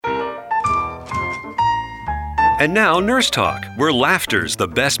And now Nurse Talk, where laughter's the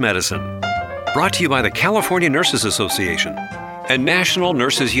best medicine. Brought to you by the California Nurses Association and National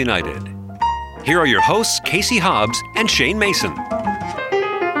Nurses United. Here are your hosts, Casey Hobbs and Shane Mason.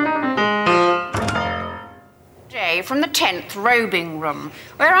 From the 10th robing room,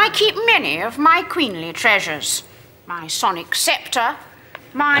 where I keep many of my queenly treasures. My sonic sceptre,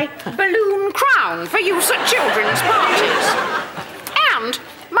 my balloon crown for use at children's parties, and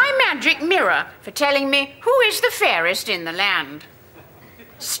my magic mirror for telling me who is the fairest in the land.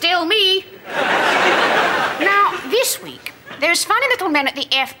 Still me. Now, this week, those funny little men at the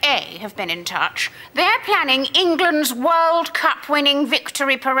FA have been in touch. They're planning England's World Cup winning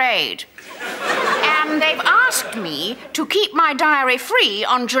victory parade. And they've asked me to keep my diary free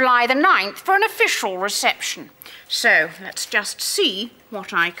on July the 9th for an official reception. So, let's just see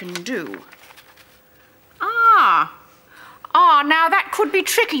what I can do. Now that could be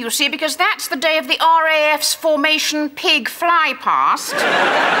tricky, you see, because that's the day of the RAF's formation pig fly past.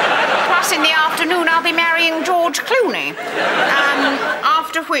 Plus, in the afternoon, I'll be marrying George Clooney.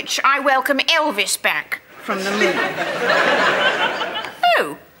 After which I welcome Elvis back from the moon.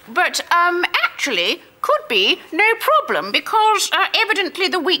 Oh, but, actually, could be no problem, because evidently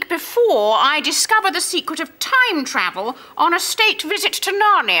the week before I discovered the secret of time travel on a state visit to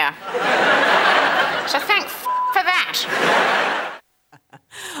Narnia. So thank for that.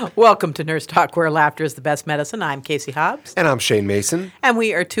 Welcome to Nurse Talk, where laughter is the best medicine. I'm Casey Hobbs. And I'm Shane Mason. And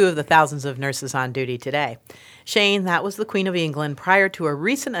we are two of the thousands of nurses on duty today. Shane, that was the Queen of England prior to a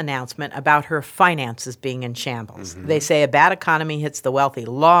recent announcement about her finances being in shambles. Mm-hmm. They say a bad economy hits the wealthy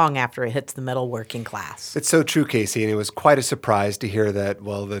long after it hits the middle working class. It's so true, Casey, and it was quite a surprise to hear that,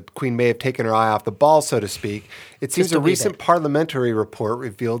 well, the Queen may have taken her eye off the ball, so to speak. It seems a recent parliamentary report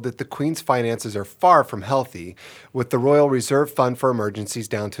revealed that the Queen's finances are far from healthy, with the Royal Reserve Fund for Emergencies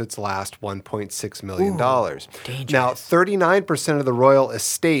down to its last $1.6 million. Dangerous. Now, 39% of the royal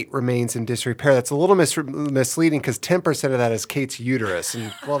estate remains in disrepair. That's a little misleading because 10% of that is Kate's uterus.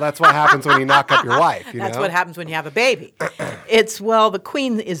 And, well, that's what happens when you knock up your wife, That's what happens when you have a baby. The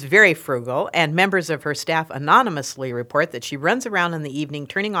Queen is very frugal, and members of her staff anonymously report that she runs around in the evening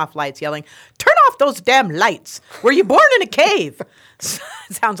turning off lights, yelling, "Turn off those damn lights! Were you born in a cave?"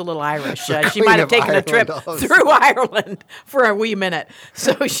 Sounds a little Irish. She might have taken a trip through Ireland for a wee minute.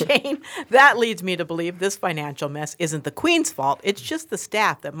 So, Shane, that leads me to believe this financial mess isn't the Queen's fault. It's just the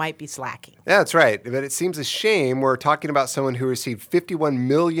staff that might be slacking. Yeah, that's right. But it seems a shame. We're talking about someone who received $51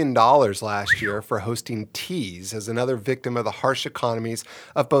 million last year for hosting teas as another victim of the harsh economies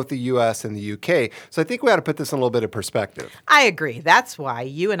of both the U.S. and the U.K. So I think we ought to put this in a little bit of perspective. I agree. That's why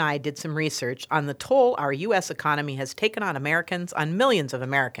you and I did some research on the toll our U.S. economy has taken on Americans, on millions of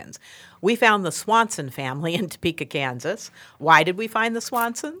Americans. We found the Swanson family in Topeka, Kansas. Why did we find the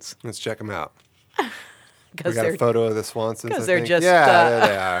Swansons? Let's check them out. We got a photo of the Swansons. Because they're just... Yeah, there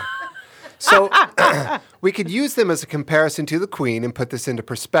they are. So we could use them as a comparison to the Queen and put this into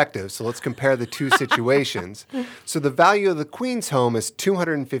perspective. So let's compare the two situations. So the value of the Queen's home is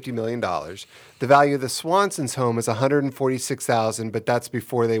 $250 million. The value of the Swansons' home is $146,000, but that's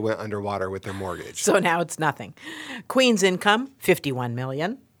before they went underwater with their mortgage. So now it's nothing. Queen's income, $51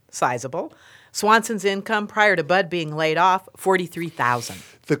 million, sizable. Swanson's income prior to Bud being laid off, $43,000.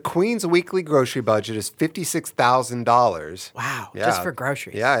 The Queen's weekly grocery budget is $56,000. Wow, just for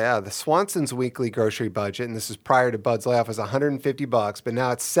groceries. Yeah. The Swanson's weekly grocery budget, and this is prior to Bud's layoff, is $150, but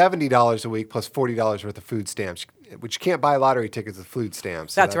now it's $70 a week plus $40 worth of food stamps, which you can't buy lottery tickets with food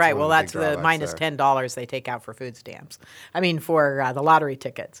stamps. So that's right. Well, that's the minus $10 they take out for food stamps. For the lottery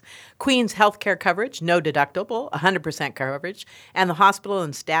tickets. Queen's health care coverage, no deductible, 100% coverage, and the hospital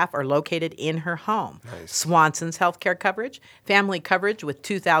and staff are located in her home. Nice. Swanson's health care coverage, family coverage with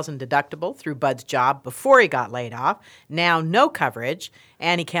 $2,000 deductible through Bud's job before he got laid off. Now no coverage,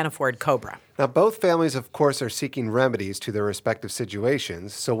 and he can't afford COBRA. Now, both families, of course, are seeking remedies to their respective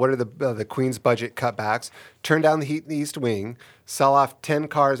situations. So what are the Queen's budget cutbacks? Turn down the heat in the East Wing, sell off 10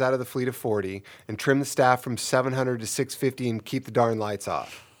 cars out of the fleet of 40, and trim the staff from 700 to 650 and keep the darn lights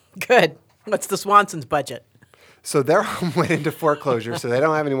off. Good. What's the Swansons' budget? So their home went into foreclosure, so they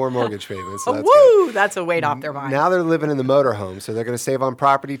don't have any more mortgage payments. So that's Woo! good. That's a weight off their mind. Now they're living in the motorhome, so they're going to save on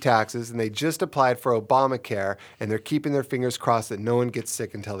property taxes, and they just applied for Obamacare, and they're keeping their fingers crossed that no one gets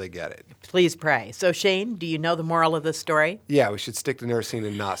sick until they get it. Please pray. So, Shane, do you know the moral of this story? Yeah, we should stick to nursing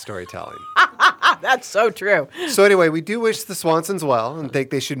and not storytelling. That's so true. So anyway, we do wish the Swansons well and think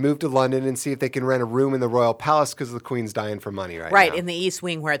they should move to London and see if they can rent a room in the Royal Palace because the Queen's dying for money right now. Right, in the East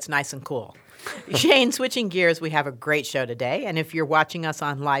Wing where it's nice and cool. Shane, switching gears, we have a great show today. And if you're watching us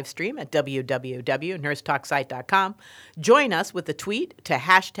on live stream at www.nursetalksite.com, join us with a tweet to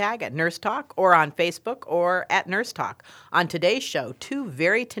hashtag at NurseTalk or on Facebook or at NurseTalk. On today's show, two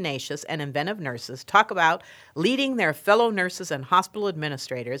very tenacious and inventive nurses talk about leading their fellow nurses and hospital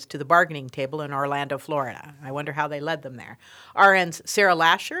administrators to the bargaining table in Orlando, Florida. I wonder how they led them there. RNs Sarah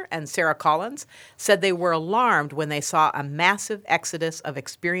Lasher and Sarah Collins said they were alarmed when they saw a massive exodus of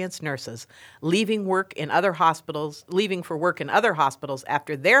experienced nurses leaving for work in other hospitals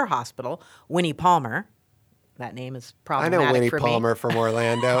after their hospital, Winnie Palmer. That name is problematic for me. I know Winnie Palmer from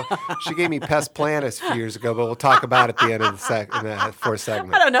Orlando. She gave me Pest Planus a few years ago, but we'll talk about it at the end of the fourth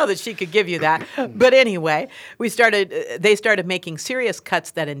segment. I don't know that she could give you that. But anyway, they started making serious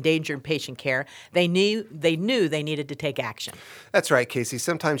cuts that endangered patient care. They knew they needed to take action. That's right, Casey.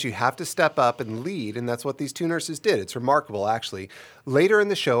 Sometimes you have to step up and lead, and that's what these two nurses did. It's remarkable, actually. Later in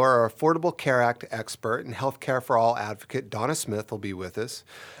the show, our Affordable Care Act expert and Healthcare for All advocate, Donna Smith, will be with us.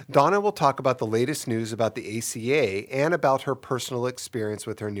 Donna will talk about the latest news about the ACA and about her personal experience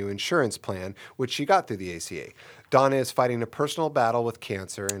with her new insurance plan, which she got through the ACA. Donna is fighting a personal battle with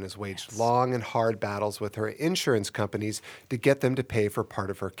cancer and has waged long and hard battles with her insurance companies to get them to pay for part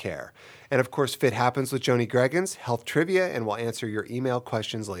of her care. And of course, Fit Happens with Joni Greggins, health trivia, and we'll answer your email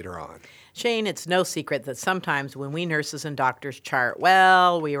questions later on. Shane, it's no secret that sometimes when we nurses and doctors chart,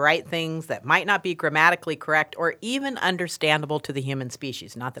 we write things that might not be grammatically correct or even understandable to the human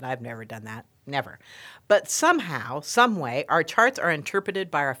species. Not that I've never done that. Never. But somehow, some way, our charts are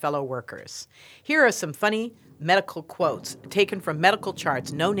interpreted by our fellow workers. Here are some funny medical quotes taken from medical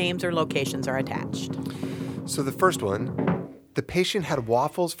charts. No names or locations are attached. So the first one, the patient had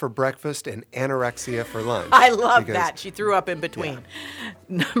waffles for breakfast and anorexia for lunch. I love that. She threw up in between. Yeah.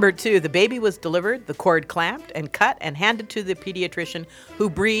 Number 2, the baby was delivered, the cord clamped and cut and handed to the pediatrician who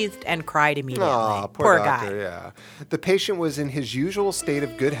breathed and cried immediately. Aw, poor doctor, guy. Yeah. The patient was in his usual state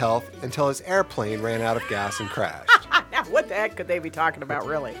of good health until his airplane ran out of gas and crashed. Now, what the heck could they be talking about,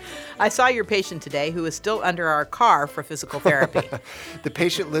 really? I saw your patient today who is still under our car for physical therapy. The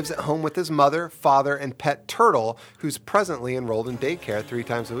patient lives at home with his mother, father, and pet turtle, who's presently enrolled in daycare 3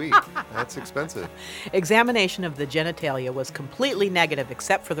 times a week. That's expensive. Examination of the genitalia was completely negative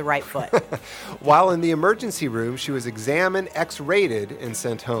except for the right foot. While in the emergency room, she was examined, X-rated, and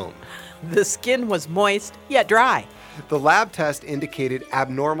sent home. The skin was moist, yet dry. The lab test indicated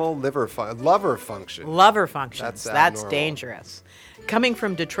abnormal lover function. Lover functions. That's abnormal. Dangerous. Coming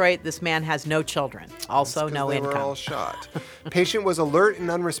from Detroit, this man has no children, also no income. They were all shot. Patient was alert and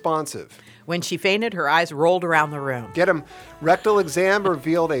unresponsive. When she fainted, her eyes rolled around the room. Get him. Rectal exam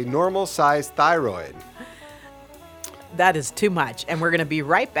revealed a normal-sized thyroid. That is too much. And we're going to be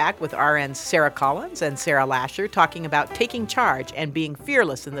right back with RNs Sarah Collins and Sarah Lasher talking about taking charge and being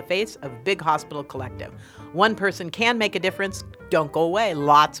fearless in the face of big hospital collective. One person can make a difference. Don't go away.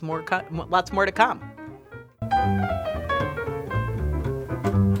 Lots more to come.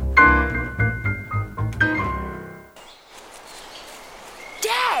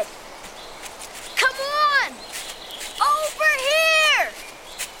 Dad! Come on! Over here!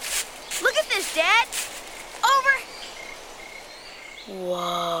 Look at this, Dad! Over!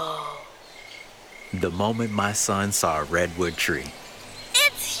 Whoa. The moment my son saw a redwood tree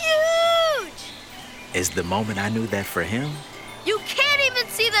It's huge! is the moment I knew that for him, You can't even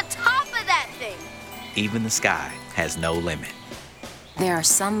see the top of that thing! even the sky has no limit. There are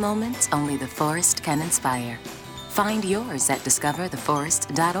some moments only the forest can inspire. Find yours at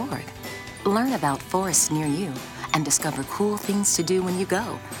discovertheforest.org. Learn about forests near you and discover cool things to do when you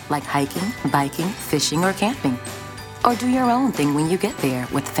go, like hiking, biking, fishing, or camping. Or do your own thing when you get there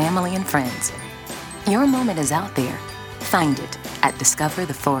with family and friends. Your moment is out there. Find it at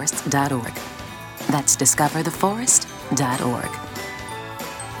discovertheforest.org. That's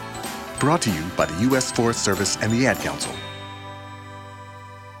discovertheforest.org. Brought to you by the U.S. Forest Service and the Ad Council.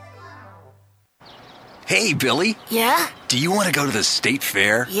 Hey, Billy. Yeah? Do you want to go to the state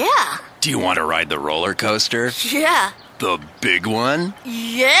fair? Yeah. Do you want to ride the roller coaster? Yeah. The big one?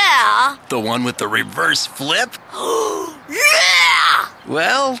 Yeah. The one with the reverse flip? Yeah!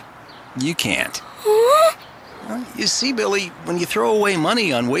 Well, you can't. Well, you see, Billy, when you throw away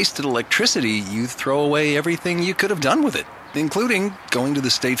money on wasted electricity, you throw away everything you could have done with it, including going to the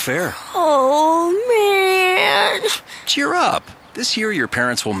state fair. Oh, man. Cheer up. This year, your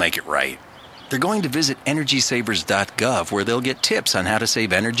parents will make it right. They're going to visit EnergySavers.gov, where they'll get tips on how to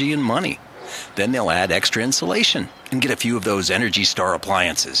save energy and money. Then they'll add extra insulation and get a few of those Energy Star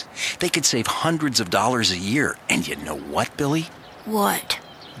appliances. They could save hundreds of dollars a year. And you know what, Billy? What?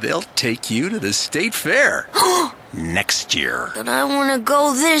 They'll take you to the state fair next year. But I want to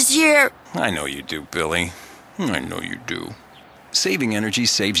go this year. I know you do, Billy. I know you do. Saving energy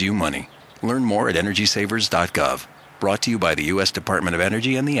saves you money. Learn more at EnergySavers.gov. Brought to you by the U.S. Department of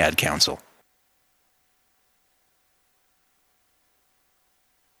Energy and the Ad Council.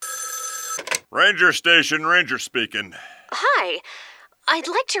 Ranger Station, Ranger speaking. Hi. I'd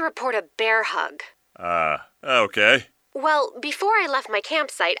like to report a bear hug. Okay. Well, before I left my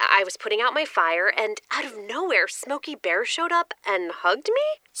campsite, I was putting out my fire, and out of nowhere, Smokey Bear showed up and hugged me?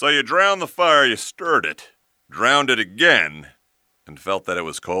 So you drowned the fire, you stirred it, drowned it again, and felt that it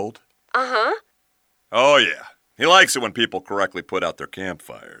was cold? Uh-huh. Oh, yeah. He likes it when people correctly put out their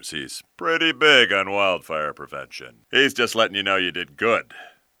campfires. He's pretty big on wildfire prevention. He's just letting you know you did good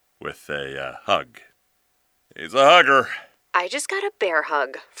with a hug. He's a hugger. I just got a bear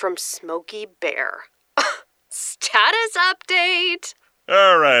hug from Smokey Bear. Status update!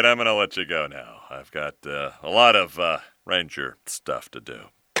 All right, I'm going to let you go now. I've got a lot of ranger stuff to do.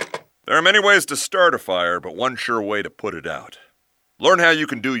 There are many ways to start a fire, but one sure way to put it out. Learn how you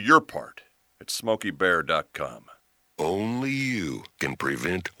can do your part at SmokeyBear.com. Only you can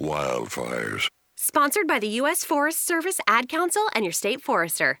prevent wildfires. Sponsored by the U.S. Forest Service, Ad Council, and your state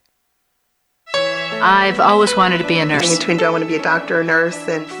forester. I've always wanted to be a nurse. Between do I want to be a doctor or nurse?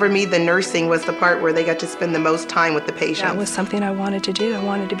 And for me, the nursing was the part where they got to spend the most time with the patient. That was something I wanted to do. I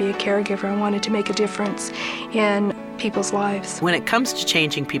wanted to be a caregiver. I wanted to make a difference in people's lives. When it comes to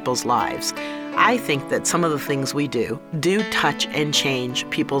changing people's lives, I think that some of the things we do touch and change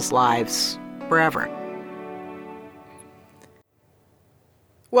people's lives forever.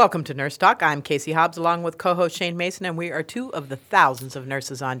 Welcome to Nurse Talk. I'm Casey Hobbs, along with co-host Shane Mason, and we are two of the thousands of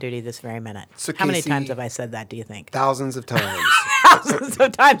nurses on duty this very minute. So how many Casey, times have I said that, do you think? Thousands of times. Thousands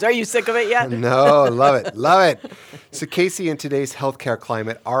of times. Are you sick of it yet? No, love it. Love it. So Casey, in today's healthcare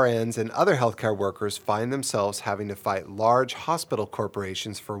climate, RNs and other healthcare workers find themselves having to fight large hospital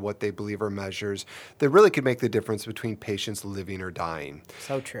corporations for what they believe are measures that really could make the difference between patients living or dying.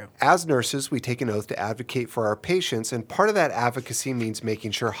 So true. As nurses, we take an oath to advocate for our patients, and part of that advocacy means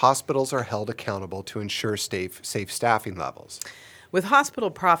making sure hospitals are held accountable to ensure safe staffing levels. With hospital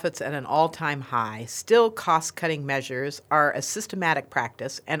profits at an all-time high, still cost-cutting measures are a systematic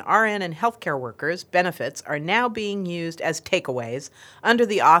practice, and RN and healthcare workers' benefits are now being used as takeaways under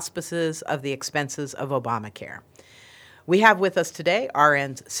the auspices of the expenses of Obamacare. We have with us today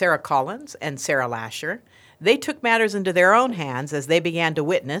RNs Sarah Collins and Sarah Lasher. They took matters into their own hands as they began to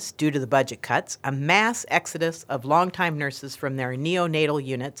witness, due to the budget cuts, a mass exodus of longtime nurses from their neonatal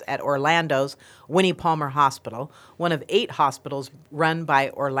units at Orlando's Winnie Palmer Hospital, one of 8 hospitals run by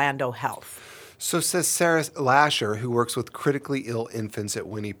Orlando Health. So says Sarah Lasher, who works with critically ill infants at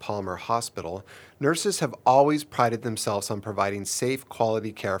Winnie Palmer Hospital, nurses have always prided themselves on providing safe,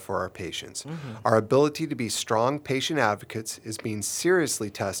 quality care for our patients. Mm-hmm. Our ability to be strong patient advocates is being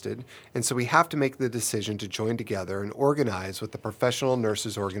seriously tested, and so we have to make the decision to join together and organize with the Professional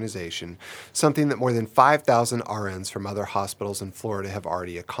Nurses Organization, something that more than 5,000 RNs from other hospitals in Florida have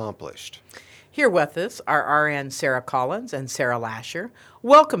already accomplished. Here with us are RN Sarah Collins and Sarah Lasher.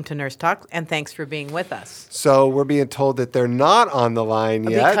 Welcome to Nurse Talk, and thanks for being with us. So we're being told that they're not on the line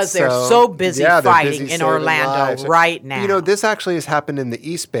yet. Because they're so busy fighting in Orlando right now. You know, this actually has happened in the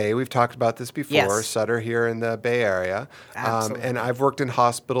East Bay. We've talked about this before, yes. Sutter here in the Bay Area. And I've worked in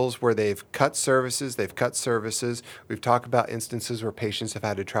hospitals where they've cut services. We've talked about instances where patients have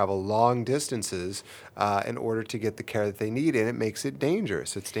had to travel long distances in order to get the care that they need, and it makes it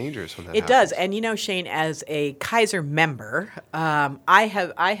dangerous. It's dangerous when that happens. It does. And you know, Shane, as a Kaiser member,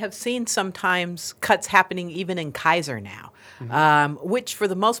 I have seen sometimes cuts happening even in Kaiser now, which for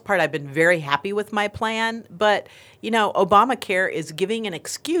the most part I've been very happy with my plan. But, you know, Obamacare is giving an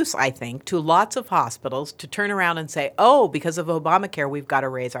excuse, I think, to lots of hospitals to turn around and say, oh, because of Obamacare, we've got to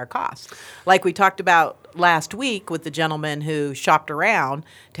raise our costs. Like we talked about last week with the gentleman who shopped around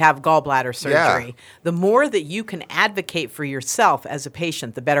to have gallbladder surgery. Yeah. The more that you can advocate for yourself as a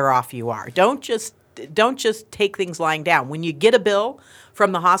patient, the better off you are. Don't just take things lying down. When you get a bill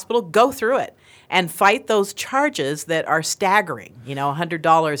from the hospital, go through it and fight those charges that are staggering. You know,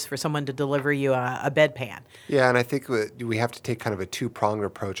 $100 for someone to deliver you a bedpan. Yeah, and I think we have to take kind of a two-pronged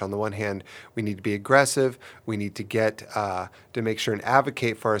approach. On the one hand, we need to be aggressive. We need to get to make sure and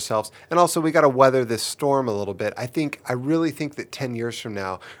advocate for ourselves. And also, we got to weather this storm a little bit. I really think that 10 years from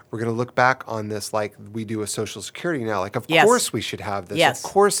now, we're going to look back on this like we do with Social Security now. Like, of course we should have this. Yes. Of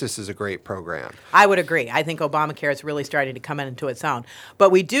course this is a great program. I would agree. I think Obamacare is really starting to come into its own. But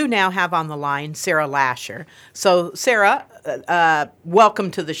we do now have on the line Sarah Lasher. So, Sarah, welcome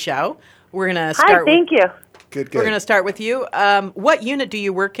to the show. We're going to start. Hi, thank you. Good. We're going to start with you. What unit do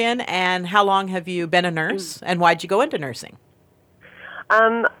you work in, and how long have you been a nurse, and why'd you go into nursing?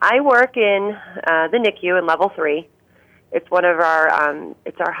 I work in the NICU in level 3. It's one of our,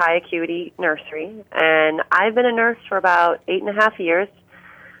 it's our high acuity nursery, and I've been a nurse for about 8.5 years.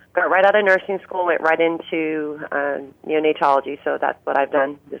 Got right out of nursing school, went right into neonatology, so that's what I've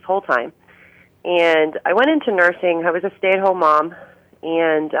done this whole time. And I went into nursing. I was a stay-at-home mom,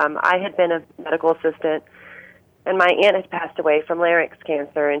 and I had been a medical assistant, and my aunt had passed away from larynx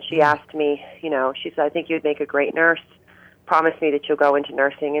cancer, and she asked me, she said, I think you'd make a great nurse. Promised me that you'll go into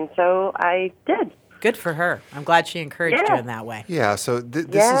nursing, and so I did. Good for her. I'm glad she encouraged you in that way. Yeah, so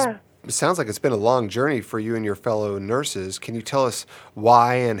it sounds like it's been a long journey for you and your fellow nurses. Can you tell us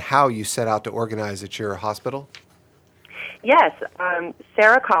why and how you set out to organize at your hospital? Yes.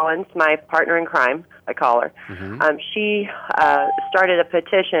 Sarah Collins, my partner in crime, I call her, she started a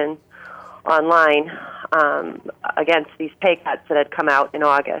petition online against these pay cuts that had come out in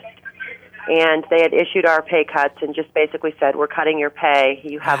August. And they had issued our pay cuts and just basically said, we're cutting your pay.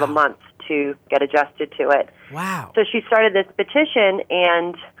 You have a month to get adjusted to it. Wow. So she started this petition,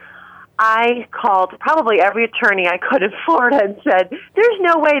 and I called probably every attorney I could in Florida and said, there's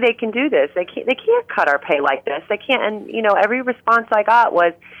no way they can do this. They can't cut our pay like this. They can't. And, every response I got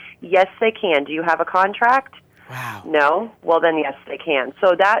was, yes, they can. Do you have a contract? Wow. No? Well, then yes, they can.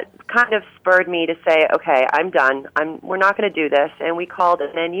 So that kind of spurred me to say, okay, I'm done. We're not going to do this. And we called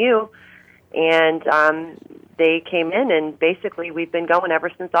an NU, and they came in, and basically we've been going ever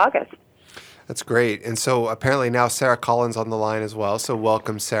since August. That's great. And so apparently now Sarah Collins on the line as well. So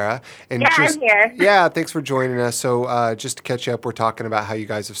welcome, Sarah. And I'm here. Yeah, thanks for joining us. So just to catch up, we're talking about how you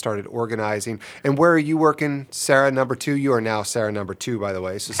guys have started organizing. And where are you working, Sarah number 2? You are now Sarah number 2, by the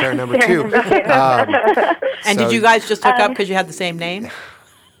way. So Sarah number 2. And did you guys just hook up because you had the same name? It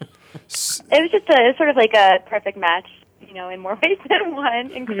was just sort of like a perfect match, in more ways than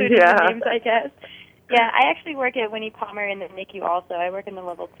one, including the names, I guess. Yeah, I actually work at Winnie Palmer in the NICU also. I work in the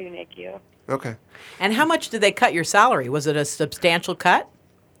level 2 NICU. Okay. And how much did they cut your salary? Was it a substantial cut?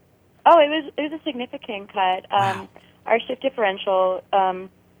 Oh, it was a significant cut. Wow. Our shift differential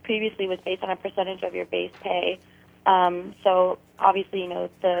previously was based on a percentage of your base pay. So obviously,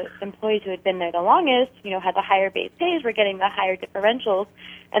 the employees who had been there the longest, had the higher base pays, were getting the higher differentials,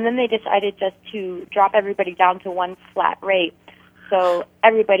 and then they decided just to drop everybody down to one flat rate. So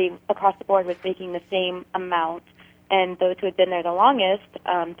everybody across the board was making the same amount, and those who had been there the longest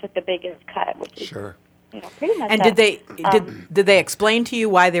took the biggest cut, which is pretty much. And did they explain to you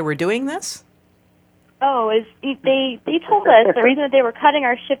why they were doing this? Oh, they told us the reason that they were cutting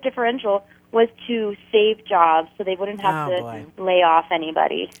our shift differential was to save jobs, so they wouldn't have to lay off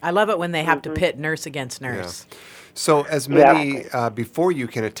anybody. I love it when they have to pit nurse against nurse. Yeah. So as many before you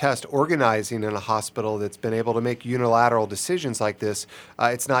can attest, organizing in a hospital that's been able to make unilateral decisions like this,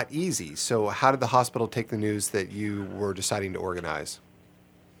 it's not easy. So how did the hospital take the news that you were deciding to organize?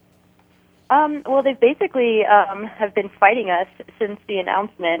 Well, they basically have been fighting us since the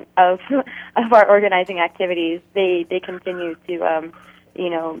announcement of our organizing activities. They continue to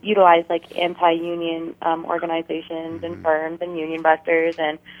utilize like anti-union organizations and firms and union busters,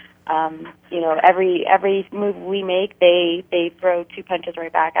 and every move we make, they throw 2 punches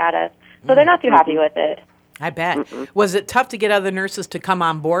right back at us. So they're not too happy with it. I bet. Was it tough to get other nurses to come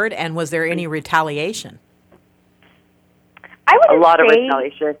on board, and was there any retaliation? I would a lot of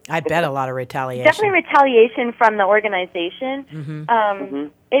retaliation. I bet a lot of retaliation. Definitely retaliation from the organization.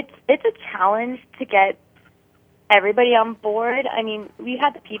 It's a challenge to get everybody on board. I mean, we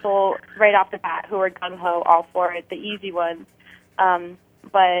had the people right off the bat who were gung-ho, all for it, the easy ones.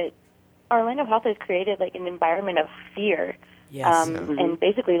 But Orlando Health has created like an environment of fear. Yes. And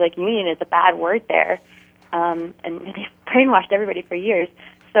basically, like, union is a bad word there. And they've brainwashed everybody for years.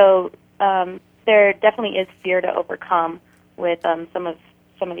 So there definitely is fear to overcome with some of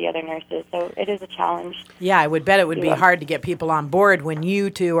the other nurses. So it is a challenge. Yeah, I would bet it would be hard to get people on board when you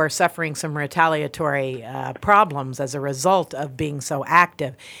two are suffering some retaliatory problems as a result of being so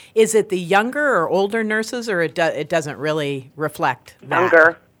active. Is it the younger or older nurses, or it doesn't really reflect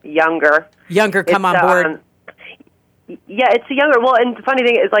that? Younger come on board? Yeah, it's the younger. Well, and the funny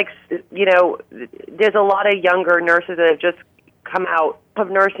thing is, like, there's a lot of younger nurses that have just come out of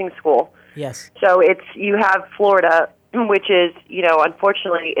nursing school. Yes. So you have Florida, which is,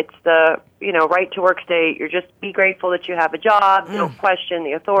 unfortunately, it's the, right to work state. You're just be grateful that you have a job. Don't question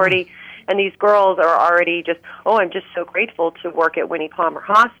the authority. And these girls are already just, I'm just so grateful to work at Winnie Palmer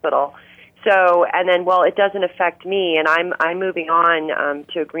Hospital. So, and then, it doesn't affect me, and I'm moving on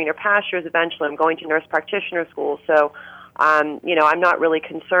to greener pastures eventually. I'm going to nurse practitioner school. So, I'm not really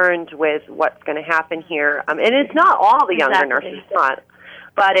concerned with what's going to happen here. And it's not all the younger nurses, it's not.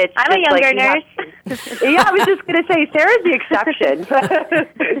 But it's I'm a just younger like nurse. Yeah, I was just going to say, Sarah's the exception.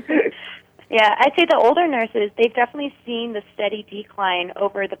 Yeah, I'd say the older nurses, they've definitely seen the steady decline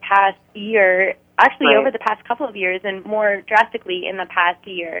over the past year, actually over the past couple of years, and more drastically in the past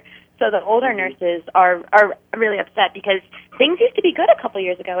year. So the older nurses are really upset because things used to be good a couple of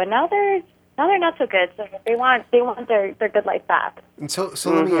years ago, and now they're not so good. So they want their good life back. And so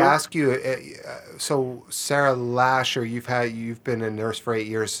let me ask you. So Sarah Lasher, you've been a nurse for 8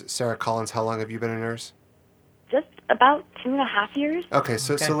 years. Sarah Collins, how long have you been a nurse? Just about 2.5 years. Okay,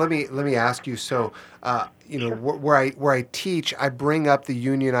 so let me ask you. So, where I teach, I bring up the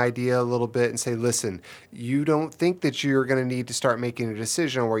union idea a little bit and say, listen, you don't think that you're going to need to start making a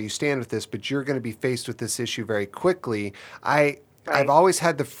decision on where you stand with this, but you're going to be faced with this issue very quickly. I've always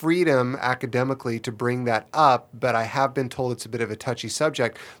had the freedom academically to bring that up, but I have been told it's a bit of a touchy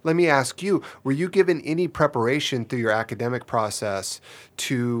subject. Let me ask you, were you given any preparation through your academic process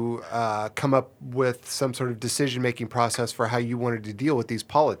to come up with some sort of decision-making process for how you wanted to deal with these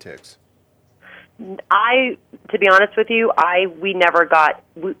politics? To be honest with you,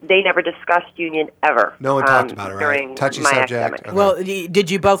 they never discussed union ever. No one talked about it, right? Touchy subject. Okay. Well, did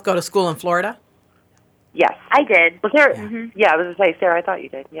you both go to school in Florida? Yes, I did. Well, Sarah, I was going to say, Sarah, I thought you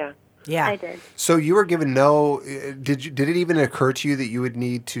did. Yeah. Yeah, I did. So you were given no. Did it even occur to you that you would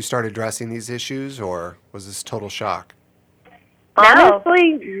need to start addressing these issues, or was this total shock?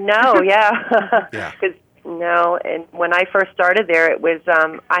 Honestly, no. Yeah. Yeah. No, and when I first started there, it was,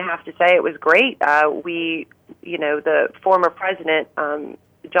 I have to say, it was great. The former president,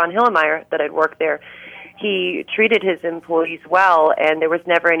 John Hillemeyer, that had worked there, he treated his employees well, and there was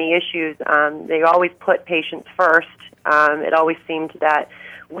never any issues. They always put patients first. It always seemed that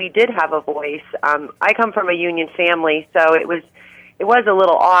we did have a voice. I come from a union family, so it was a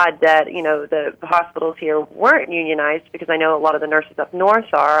little odd that, the hospitals here weren't unionized, because I know a lot of the nurses up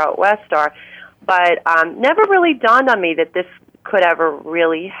north are, out west are. But never really dawned on me that this could ever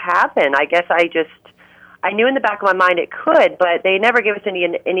really happen. I guess I knew in the back of my mind it could, but they never gave us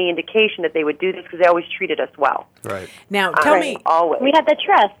any indication that they would do this, because they always treated us well. Right. Now, tell me. Always. We had the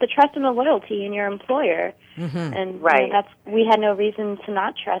trust and the loyalty in your employer. Mm-hmm. And right. We had no reason to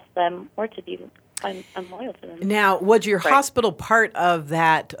not trust them or to be unloyal to them. Now, was your hospital part of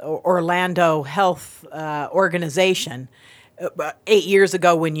that Orlando Health organization 8 years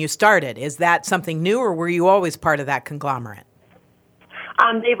ago when you started? Is that something new, or were you always part of that conglomerate?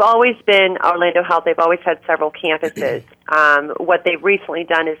 They've always been Orlando Health. They've always had several campuses. What they've recently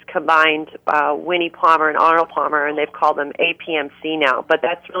done is combined Winnie Palmer and Arnold Palmer, and they've called them APMC now. But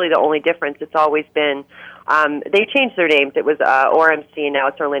that's really the only difference. It's always been, they changed their names. It was ORMC, and now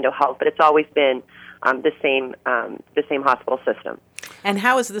it's Orlando Health. But it's always been the same hospital system. And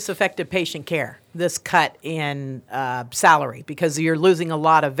how has this affected patient care, this cut in salary? Because you're losing a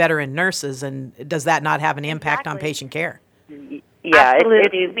lot of veteran nurses, and does that not have an impact on patient care? Yeah,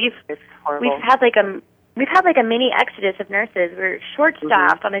 absolutely. It's horrible. We've had like a mini exodus of nurses. We're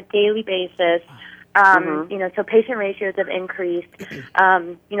short-staffed on a daily basis. So patient ratios have increased.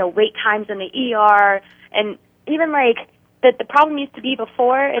 Wait times in the ER, and even like the problem used to be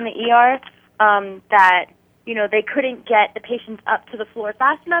before in the ER that they couldn't get the patients up to the floor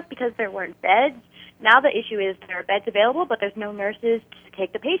fast enough because there weren't beds. Now the issue is there are beds available, but there's no nurses to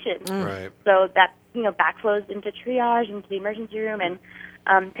take the patients. Right. So that backflows into triage, into the emergency room,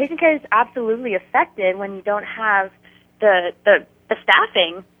 and patient care is absolutely affected when you don't have the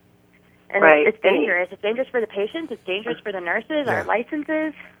staffing. And it's dangerous. It's dangerous for the patients. It's dangerous for the nurses, our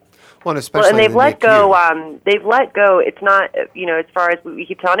licenses. Well, and especially and they've let go. They've let go. It's not, as far as we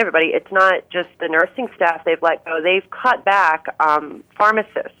keep telling everybody, it's not just the nursing staff they've let go. They've cut back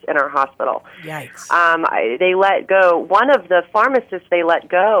pharmacists in our hospital. Yikes. They let go. One of the pharmacists they let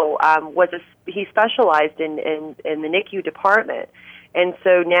go he specialized in the NICU department. And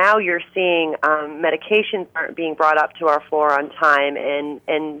so now you're seeing medications aren't being brought up to our floor on time,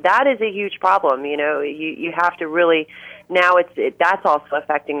 and that is a huge problem. You have to really. Now that's also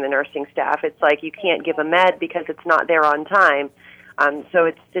affecting the nursing staff. It's like you can't give a med because it's not there on time. So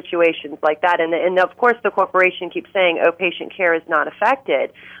it's situations like that. And of course the corporation keeps saying, patient care is not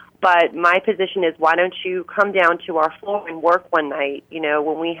affected. But my position is, why don't you come down to our floor and work one night?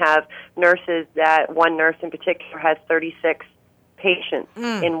 When we have nurses, that one nurse in particular has 36 patients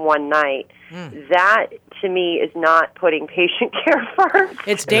in one night. That, to me, is not putting patient care first.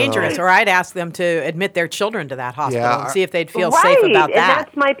 It's dangerous, or I'd ask them to admit their children to that hospital and see if they'd feel right. safe about that. And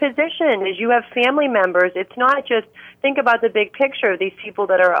that's my position, is you have family members. It's not just, think about the big picture of these people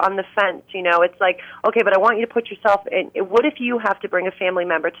that are on the fence. You know, it's like, okay, but I want you to put yourself in. What if you have to bring a family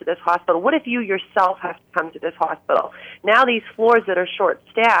member to this hospital? What if you yourself have to come to this hospital? Now these floors that are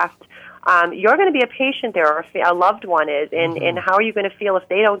short-staffed, you're going to be a patient there, or a loved one is, and how are you going to feel if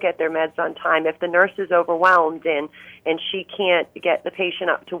they don't get their meds on time, if the nurse is overwhelmed and she can't get the patient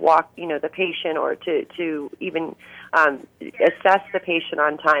up to walk, the patient, or to even assess the patient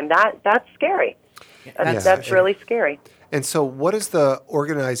on time? That's scary. That's really scary. And so what is the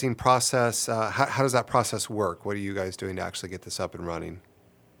organizing process? How does that process work? What are you guys doing to actually get this up and running?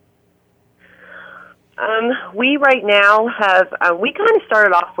 We right now have, we kind of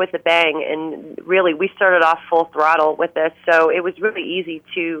started off with a bang, and really we started off full throttle with this, so it was really easy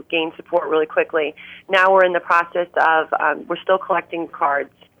to gain support really quickly. Now we're in the process of, we're still collecting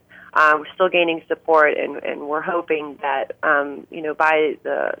cards. We're still gaining support, and we're hoping that, by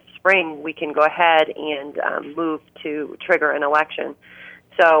the spring we can go ahead and move to trigger an election.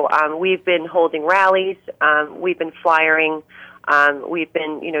 So we've been holding rallies, we've been flyering, we've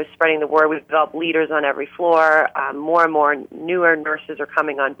been, spreading the word. We've developed leaders on every floor. More and more newer nurses are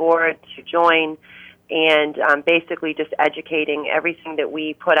coming on board to join, and basically just educating everything that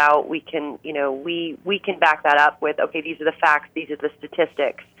we put out. We can, we can back that up with, okay, these are the facts, these are the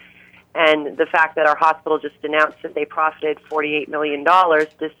statistics. And the fact that our hospital just announced that they profited $48 million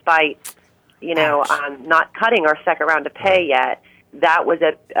despite, not cutting our second round of pay yet, that was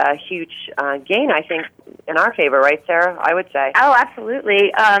a huge gain, I think, in our favor, right, Sarah? I would say. Oh,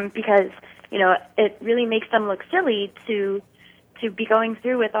 absolutely, because, it really makes them look silly to be going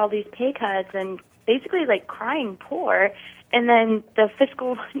through with all these pay cuts and basically, like, crying poor. And then the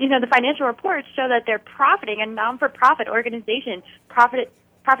fiscal, the financial reports show that they're profiting. A non-for-profit organization profited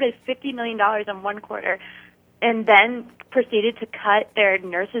 $50 million in one quarter, and then proceeded to cut their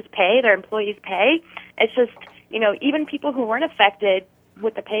nurses' pay, their employees' pay. It's just, even people who weren't affected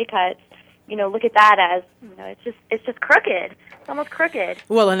with the pay cuts, look at that as, it's just crooked. It's almost crooked.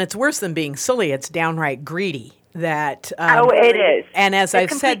 Well, and it's worse than being silly. It's downright greedy. That it is. And as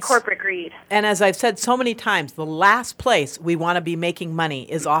I've said, corporate greed. And as I've said so many times, the last place we want to be making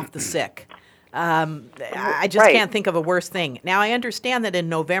money is off the sick. I just can't think of a worse thing. Now, I understand that in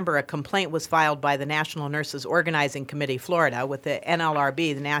November, a complaint was filed by the National Nurses Organizing Committee, Florida, with the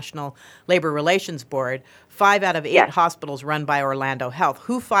NLRB, the National Labor Relations Board, 5 out of 8 hospitals run by Orlando Health.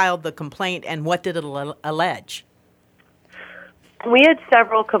 Who filed the complaint, and what did it allege? We had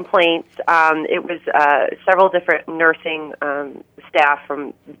several complaints. It was several different nursing staff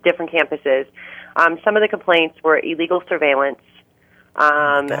from different campuses. Some of the complaints were illegal surveillance,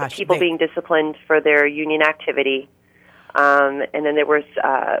 people being disciplined for their union activity, and then there was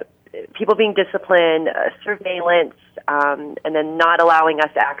people being disciplined, surveillance, and then not allowing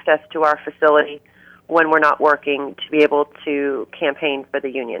us access to our facility when we're not working to be able to campaign for the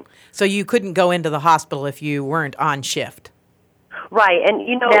union. So you couldn't go into the hospital if you weren't on shift? Right, and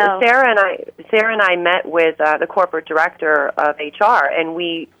Sarah and I met with the corporate director of HR, and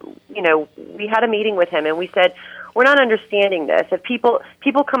we had a meeting with him, and we said, we're not understanding this. If people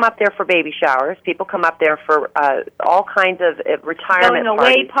come up there for baby showers, people come up there for all kinds of retirement going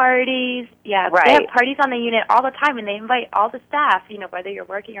away parties. Yeah, right. They have parties on the unit all the time, and they invite all the staff, whether you're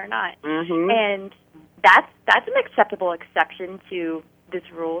working or not. Mm-hmm. And that's an acceptable exception to this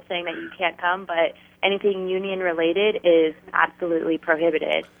rule saying that you can't come, but anything union related is absolutely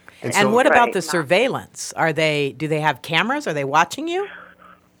prohibited. And what about the surveillance? Do they have cameras? Are they watching you?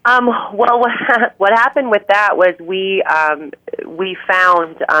 Well, what happened with that was we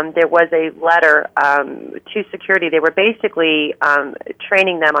found there was a letter to security. They were basically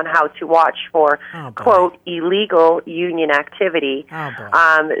training them on how to watch for, quote, illegal union activity.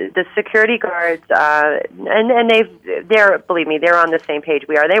 The security guards, and they're, believe me, they're on the same page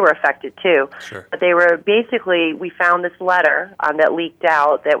we are. They were affected too. Sure. But they were basically, we found this letter that leaked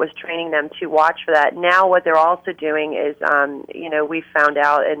out that was training them to watch for that. Now what they're also doing is, we found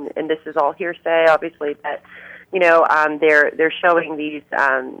out, and this is all hearsay, obviously, that they're showing these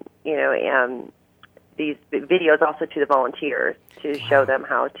these videos also to the volunteers to show them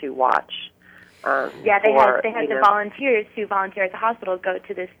how to watch. They had the volunteers who volunteer at the hospital go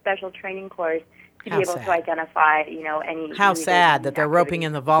to this special training course to How be able sad. to identify, any. How illegal sad that they're roping activity.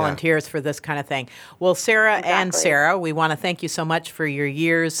 in the volunteers for this kind of thing. Well, Sarah and Exactly. Sarah, we want to thank you so much for your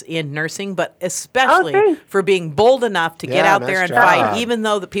years in nursing, but Oh, especially thanks. for being bold enough to get Yeah, out there nice and job. fight, even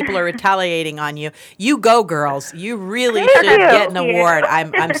though the people are retaliating on you. You go, girls. You really Thank should you. get an Thank you. award.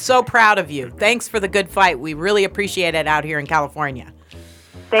 I'm so proud of you. Thanks for the good fight. We really appreciate it out here in California.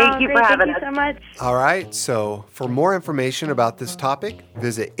 Thank you great. for having Thank us. you so much. All right, so for more information about this topic,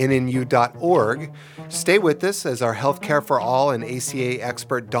 visit nnu.org. Stay with us as our Healthcare for All and ACA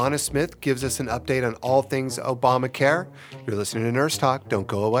expert Donna Smith gives us an update on all things Obamacare. You're listening to Nurse Talk. Don't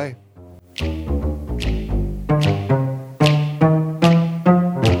go away.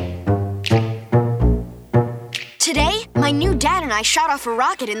 Today, my new dad and I shot off a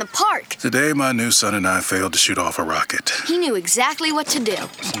rocket in the park. Today, my new son and I failed to shoot off a rocket. He knew exactly what to do.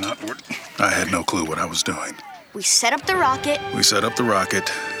 It's not what I had no clue what I was doing. We set up the rocket, We set up the rocket,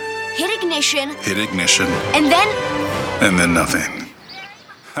 hit ignition, hit ignition, and then and then nothing.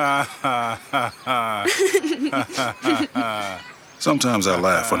 Sometimes I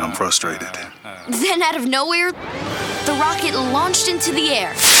laugh when I'm frustrated. Then out of nowhere, the rocket launched into the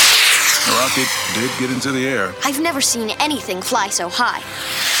air. The rocket did get into the air I've never seen anything fly so high.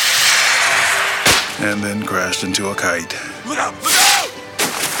 and then crashed into a kite. Look out! Look out!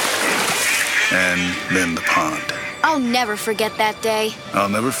 And then the pond. I'll never forget that day. I'll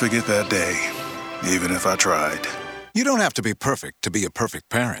never forget that day, even if I tried. You don't have to be perfect to be a perfect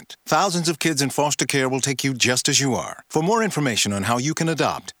parent. Thousands of kids in foster care will take you just as you are. For more information on how you can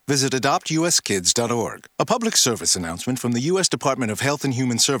adopt, visit adoptuskids.org. A public service announcement from the U.S. Department of Health and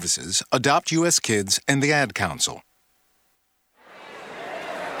Human Services, Adopt U.S. Kids, and the Ad Council.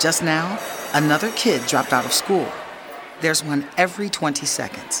 Just now, another kid dropped out of school. There's one every 20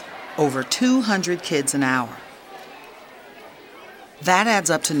 seconds. Over 200 kids an hour. That adds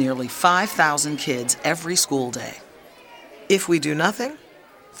up to nearly 5,000 kids every school day. If we do nothing,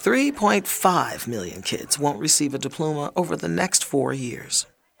 3.5 million kids won't receive a diploma over the next 4 years.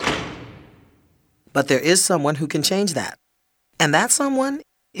 But there is someone who can change that. And that someone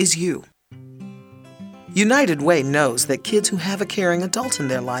is you. United Way knows that kids who have a caring adult in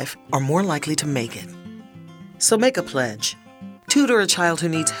their life are more likely to make it. So make a pledge. Tutor a child who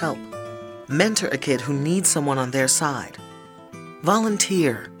needs help. Mentor a kid who needs someone on their side.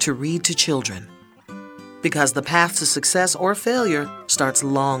 Volunteer to read to children. Because the path to success or failure starts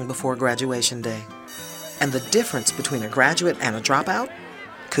long before graduation day. And the difference between a graduate and a dropout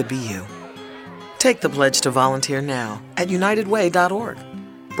could be you. Take the pledge to volunteer now at unitedway.org.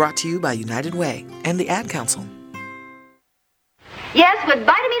 Brought to you by United Way and the Ad Council. Yes, with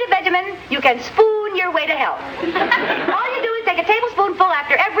Vitamin Benjamin, you can spoon your way to health. All you do is take a tablespoonful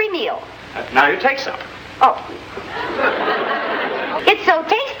after every meal. Now you take some. Oh. It's so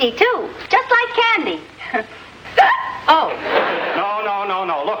tasty, too. Just like candy. Oh.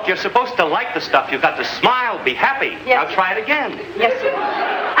 No. Look, you're supposed to like the stuff. You've got to smile, be happy. Yes. Now try it again. Yes, sir.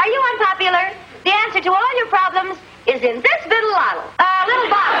 Are you unpopular? The answer to all your problems is in this little bottle.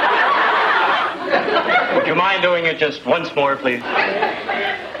 Would you mind doing it just once more, please?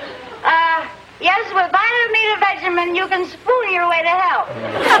 Yes, with Vitamin Benjamin, you can spoon your way to health.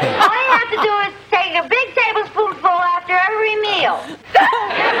 All you have to do is take a big tablespoonful after every meal.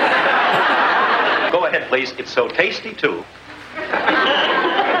 Go ahead, please. It's so tasty, too.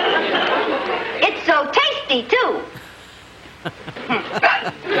 It's so tasty, too.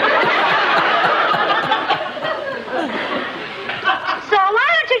 So why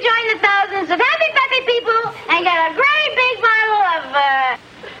don't you join the thousands of happy, peppy people and get a great big bottle of,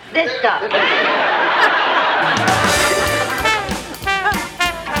 this stuff.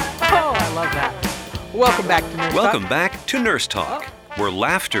 Oh, I love that. Welcome back to Nurse Welcome Talk. back to Nurse Talk, where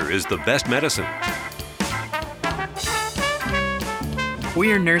laughter is the best medicine.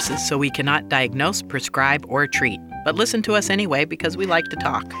 We are nurses, so we cannot diagnose, prescribe, or treat. But listen to us anyway because we like to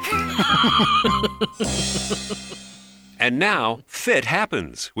talk. And now, Fit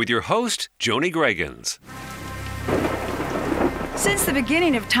Happens with your host, Joni Greggins. Since the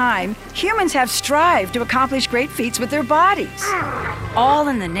beginning of time, humans have strived to accomplish great feats with their bodies, all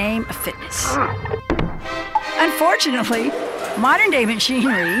in the name of fitness. Unfortunately, modern-day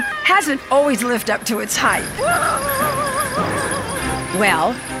machinery hasn't always lived up to its hype.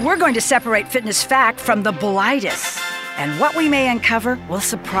 Well, we're going to separate fitness fact from the blightus, and what we may uncover will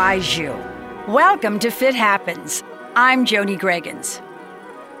surprise you. Welcome to Fit Happens. I'm Joni Greggins.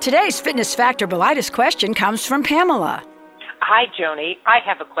 Today's fitness fact or blightus question comes from Pamela. Hi, Joni. I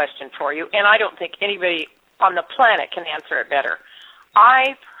have a question for you, and I don't think anybody on the planet can answer it better.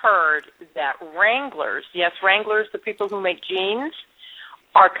 I've heard that Wranglers, yes, Wranglers, the people who make jeans,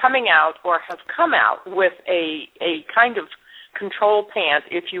 are coming out or have come out with a kind of control pant,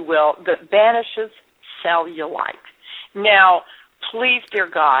 if you will, that banishes cellulite. Now, please, dear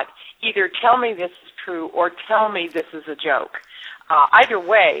God, either tell me this is true or tell me this is a joke. Either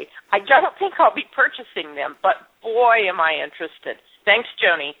way, I don't think I'll be purchasing them, but boy, am I interested. Thanks,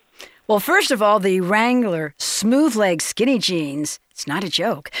 Joni. Well, first of all, the Wrangler Smooth Leg Skinny Jeans, it's not a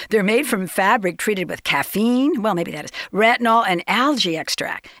joke. They're made from fabric treated with caffeine, well, maybe that is, retinol, and algae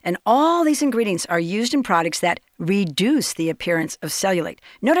extract. And all these ingredients are used in products that reduce the appearance of cellulite.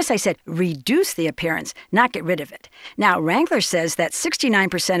 Notice I said reduce the appearance, not get rid of it. Now, Wrangler says that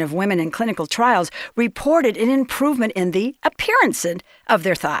 69% of women in clinical trials reported an improvement in the appearance of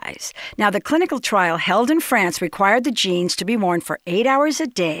their thighs. Now, the clinical trial held in France required the jeans to be worn for 8 hours a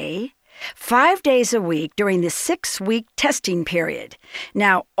day, 5 days a week during the 6-week testing period.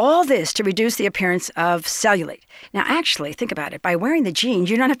 Now, all this to reduce the appearance of cellulite. Now, actually, think about it. By wearing the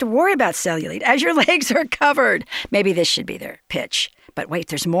jeans, you don't have to worry about cellulite as your legs are covered. Maybe this should be their pitch. But wait,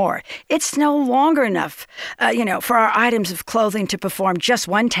 there's more. It's no longer enough, for our items of clothing to perform just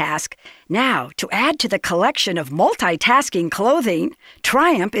one task. Now, to add to the collection of multitasking clothing,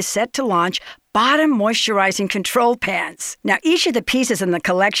 Triumph is set to launch bottom moisturizing control pants. Now, each of the pieces in the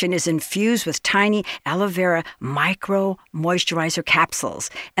collection is infused with tiny aloe vera micro moisturizer capsules.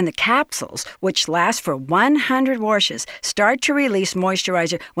 And the capsules, which last for 100 washes, start to release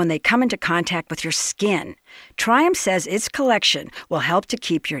moisturizer when they come into contact with your skin. Triumph says its collection will help to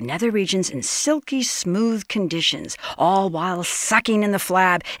keep your nether regions in silky smooth conditions, all while sucking in the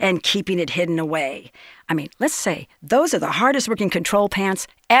flab and keeping it hidden away. I mean, let's say those are the hardest working control pants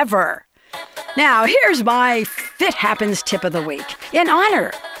ever. Now, here's my Fit Happens tip of the week. In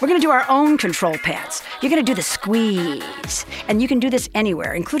honor, we're going to do our own control pants. You're going to do the squeeze. And you can do this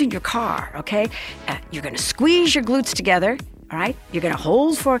anywhere, including your car, okay? You're going to squeeze your glutes together, all right? You're going to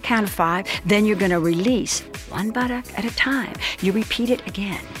hold for a count of 5. Then you're going to release one buttock at a time. You repeat it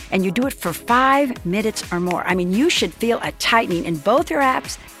again. And you do it for 5 minutes or more. I mean, you should feel a tightening in both your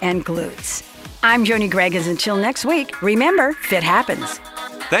abs and glutes. I'm Joni Greggins. Until next week, remember, Fit Happens.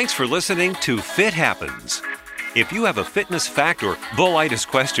 Thanks for listening to Fit Happens. If you have a fitness fact or bullitis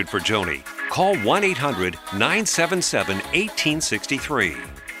question for Joni, call 1-800-977-1863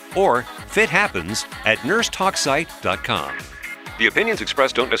 or fithappens@nursetalksite.com. The opinions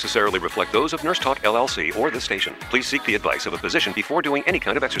expressed don't necessarily reflect those of Nurse Talk LLC or this station. Please seek the advice of a physician before doing any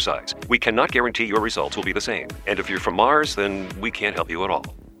kind of exercise. We cannot guarantee your results will be the same. And if you're from Mars, then we can't help you at all.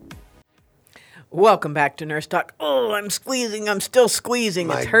 Welcome back to Nurse Talk. Oh, I'm squeezing. I'm still squeezing.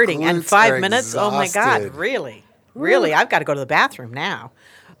 My it's hurting. And glutes 5 are minutes? Oh, my God. exhausted. Really? Really? I've got to go to the bathroom now.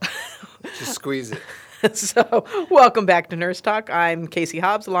 Just squeeze it. So, welcome back to Nurse Talk. I'm Casey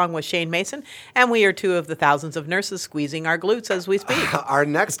Hobbs along with Shane Mason, and we are 2 of the thousands of nurses squeezing our glutes as we speak. Our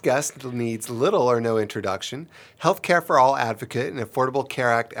next guest needs little or no introduction. Healthcare for All advocate and Affordable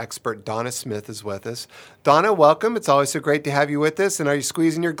Care Act expert Donna Smith is with us. Donna, welcome. It's always so great to have you with us. And are you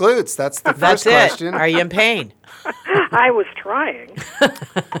squeezing your glutes? That's the first question. Are you in pain? I was trying.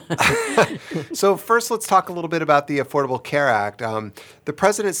 So first, let's talk a little bit about the Affordable Care Act. The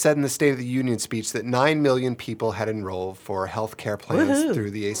president said in the State of the Union speech that 9 million people had enrolled for health care plans through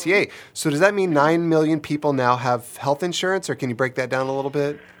the ACA. So does that mean 9 million people now have health insurance, or can you break that down a little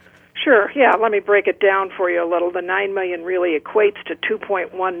bit? Sure, yeah, let me break it down for you a little. The 9 million really equates to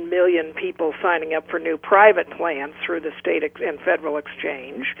 2.1 million people signing up for new private plans through the state and federal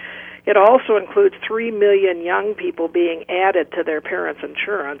exchange. It also includes 3 million young people being added to their parents'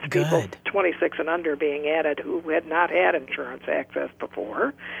 insurance, people 26 and under being added who had not had insurance access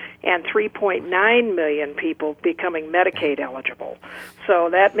before, and 3.9 million people becoming Medicaid eligible. So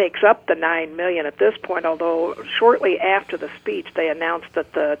that makes up the 9 million at this point, although shortly after the speech they announced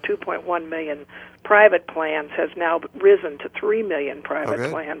that the 2.1 million private plans has now risen to 3 million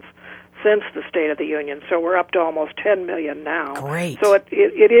private plans since the State of the Union. So we're up to almost 10 million now. Great. So it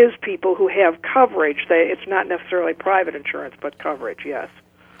is people who have coverage. It's not necessarily private insurance, but coverage, yes.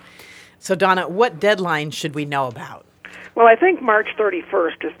 So, Donna, what deadline should we know about? Well, I think March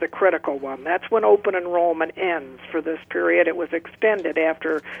 31st is the critical one. That's when open enrollment ends for this period. It was extended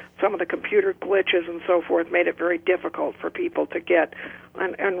after some of the computer glitches and so forth made it very difficult for people to get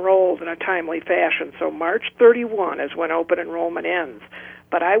enrolled in a timely fashion. So March 31 is when open enrollment ends.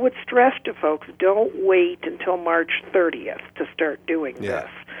 But I would stress to folks, don't wait until March 30th to start doing this.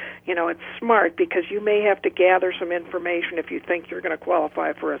 You know, it's smart because you may have to gather some information if you think you're going to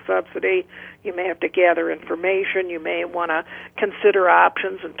qualify for a subsidy. You may have to gather information. You may want to consider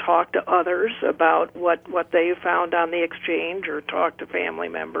options and talk to others about what they found on the exchange or talk to family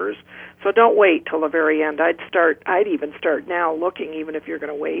members. So don't wait till the very end. I'd even start now looking, even if you're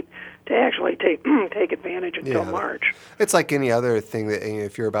going to wait, to actually take advantage until March. It's like any other thing that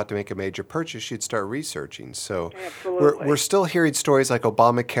if you're about to make a major purchase, you'd start researching. So we're still hearing stories like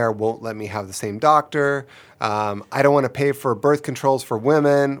Obamacare won't let me have the same doctor. I don't want to pay for birth controls for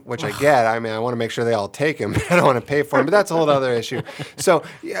women, which I get. I mean, I want to make sure they all take them. I don't want to pay for them, but that's a whole other issue. So,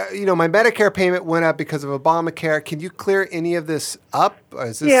 my Medicare payment went up because of Obamacare. Can you clear any of this up?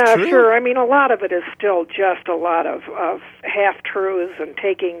 Is this true? Sure. I mean, a lot of it is still just a lot of half-truths and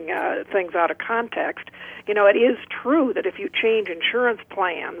taking things out of context. It is true that if you change insurance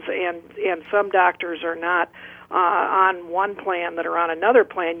plans and some doctors are not on one plan that are on another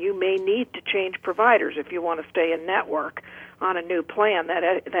plan, you may need to change providers if you want to stay in network on a new plan.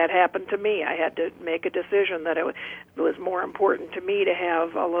 That happened to me. I had to make a decision that it was more important to me to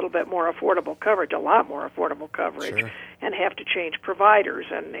have a little bit more affordable coverage, a lot more affordable coverage, and have to change providers,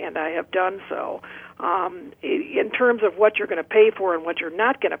 and I have done so. In terms of what you're going to pay for and what you're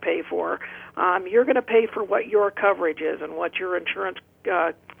not going to pay for, you're going to pay for what your coverage is and what your insurance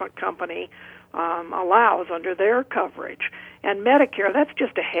company allows under their coverage. And Medicare, that's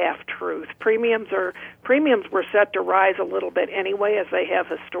just a half-truth. Premiums were set to rise a little bit anyway, as they have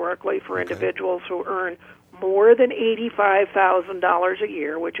historically for individuals who earn more than $85,000 a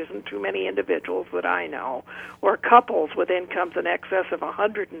year, which isn't too many individuals that I know, or couples with incomes in excess of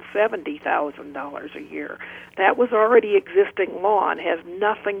 $170,000 a year. That was already existing law and has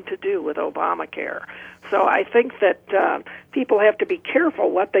nothing to do with Obamacare. So I think that people have to be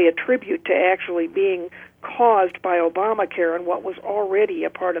careful what they attribute to actually being caused by Obamacare and what was already a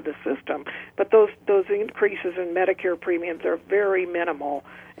part of the system. But those increases in Medicare premiums are very minimal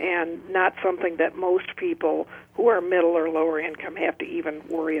and not something that most people who are middle or lower income have to even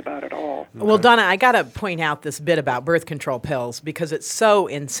worry about at all. Well, Donna, I got to point out this bit about birth control pills because it so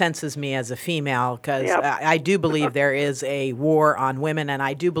incenses me as a female because I do believe there is a war on women, and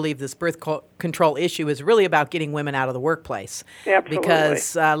I do believe this birth control issue is really about getting women out of the workplace. Absolutely.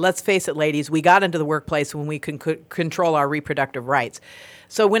 Because let's face it, ladies, we got into the workplace when we can control our reproductive rights.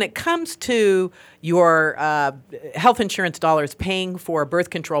 So when it comes to your health insurance dollars paying for birth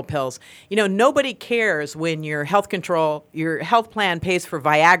control pills, nobody cares when your health plan pays for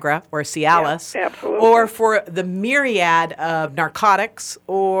Viagra or Cialis, or for the myriad of narcotics,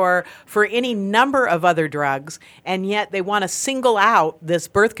 or for any number of other drugs, and yet they want to single out this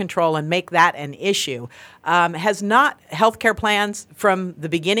birth control and make that an issue. Has not healthcare plans from the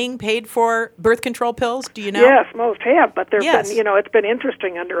beginning paid for birth control pills? Do you know? Yes, most have, but there's been, it's been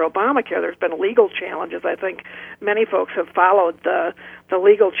interesting under Obamacare. There's been legal challenges. I think many folks have followed the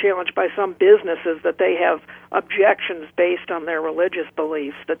legal challenge by some businesses that they have objections based on their religious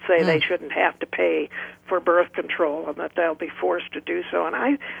beliefs that say they shouldn't have to pay for birth control and that they'll be forced to do so. And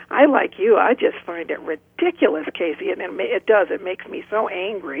I like you, I just find it ridiculous, Casey, and it makes me so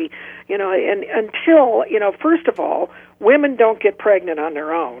angry, and until, first of all, women don't get pregnant on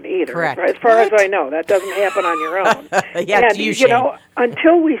their own either. Correct. As far as I know, that doesn't happen on your own. And you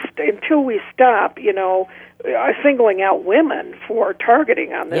until we stop, singling out women for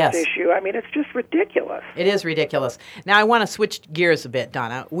targeting on this issue. I mean, it's just ridiculous. It is ridiculous. Now, I want to switch gears a bit,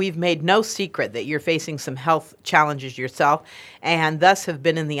 Donna. We've made no secret that you're facing some health challenges yourself and thus have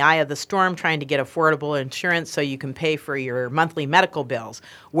been in the eye of the storm trying to get affordable insurance so you can pay for your monthly medical bills.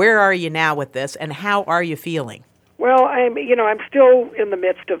 Where are you now with this, and how are you feeling? Well, I'm still in the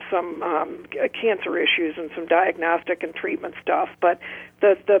midst of some cancer issues and some diagnostic and treatment stuff. But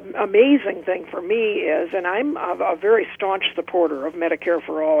the amazing thing for me is, and I'm a very staunch supporter of Medicare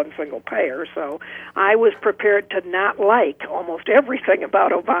for all and single payer, so I was prepared to not like almost everything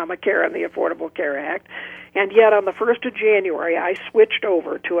about Obamacare and the Affordable Care Act. And yet on the 1st of January, I switched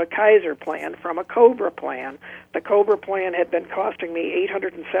over to a Kaiser plan from a COBRA plan. The COBRA plan had been costing me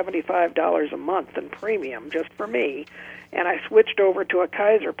 $875 a month in premium just for me, and I switched over to a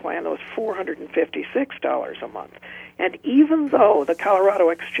Kaiser plan that was $456 a month. And even though the Colorado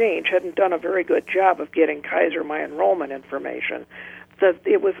Exchange hadn't done a very good job of getting Kaiser my enrollment information,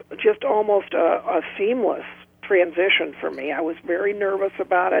 it was just almost a seamless transition for me. I was very nervous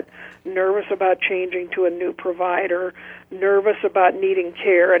about it, nervous about changing to a new provider, nervous about needing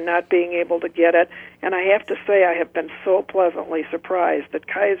care and not being able to get it. And I have to say I have been so pleasantly surprised that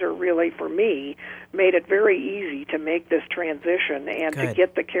Kaiser really, for me, made it very easy to make this transition and to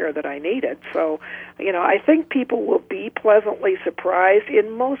get the care that I needed. So, I think people will be pleasantly surprised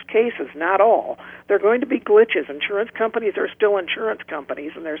in most cases, not all. There are going to be glitches. Insurance companies are still insurance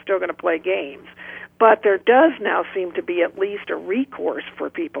companies, and they're still going to play games. But there does now seem to be at least a recourse for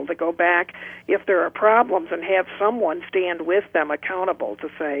people to go back if there are problems and have someone stand with them accountable to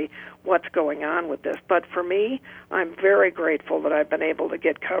say, what's going on with this. But for me, I'm very grateful that I've been able to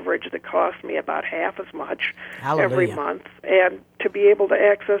get coverage that costs me about half as much every month, and to be able to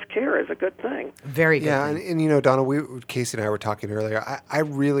access care is a good thing. Very good. Yeah, and Donna, Casey and I were talking earlier. I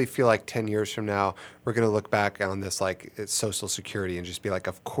really feel like 10 years from now, we're going to look back on this like it's Social Security and just be like,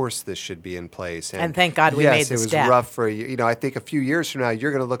 of course this should be in place. And thank God we made the step. Yes, it was rough for you. I think a few years from now,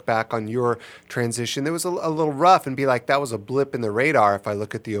 you're going to look back on your transition. It was a little rough and be like, that was a blip in the radar if I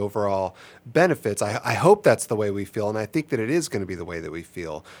look at the overall benefits. I hope that's the way we feel, and I think that it is going to be the way that we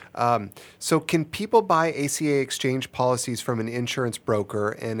feel. So can people buy ACA exchange policies from an insurance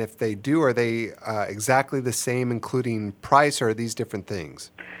broker? And if they do, are they exactly the same, including price, or are these different things?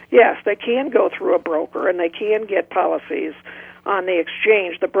 Yes, they can go through a broker, and they can get policies on the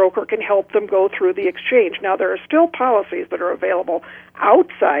exchange. The broker can help them go through the exchange. Now, there are still policies that are available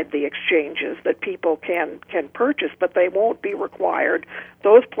outside the exchanges that people can purchase, but they won't be required.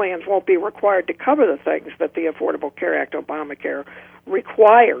 Those plans won't be required to cover the things that the Affordable Care Act, Obamacare,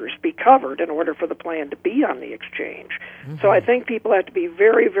 requires be covered in order for the plan to be on the exchange. Mm-hmm. So I think people have to be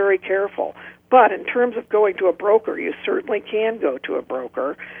very, very careful. But in terms of going to a broker, you certainly can go to a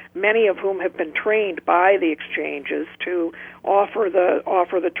broker, many of whom have been trained by the exchanges to offer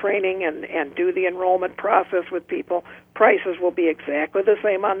the training and do the enrollment process with people. Prices will be exactly the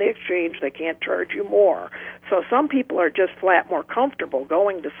same on the exchange. They can't charge you more. So some people are just flat more comfortable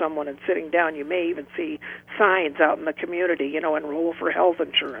going to someone and sitting down. You may even see signs out in the community, enroll for health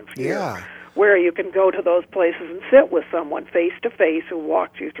insurance here. Yeah. Where you can go to those places and sit with someone face-to-face who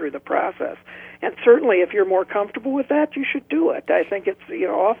walks you through the process. And certainly if you're more comfortable with that, you should do it. I think it's,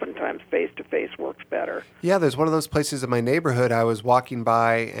 oftentimes face-to-face works better. Yeah, there's one of those places in my neighborhood. I was walking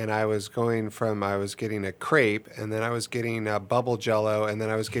by and I was getting a crepe, and then I was getting bubble jello, and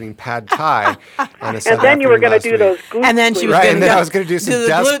then I was getting pad thai on a Sunday. And then you were going to do those glute And then she was right, going and to then I was going to do some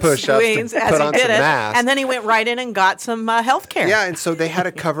desk push-ups to put on some mass. And then he went right in and got some health care. Yeah, and so they had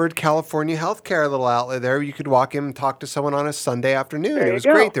a covered California healthcare little outlet there. You could walk in and talk to someone on a Sunday afternoon. It was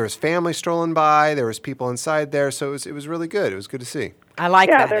great. There was family strolling by. There was people inside there. So it was really good. It was good to see. I like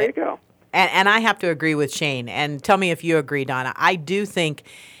that. Yeah, there you go. And I have to agree with Shane. And tell me if you agree, Donna. I think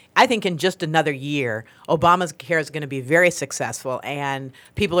in just another year, Obamacare is going to be very successful, and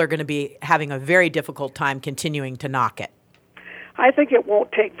people are going to be having a very difficult time continuing to knock it. I think it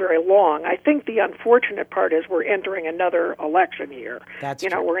won't take very long. I think the unfortunate part is we're entering another election year. That's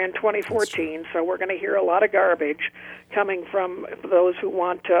true. We're in 2014, so we're going to hear a lot of garbage coming from those who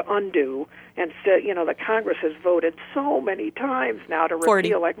want to undo. And the Congress has voted so many times now to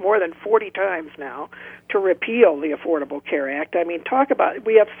repeal, like more than 40 times now, to repeal the Affordable Care Act. I mean, talk about it.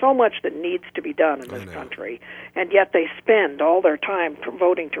 We have so much that needs to be done in this country, and yet they spend all their time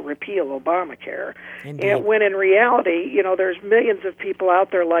voting to repeal Obamacare. And when in reality, there's millions of people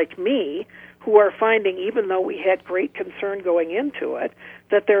out there like me who are finding, even though we had great concern going into it,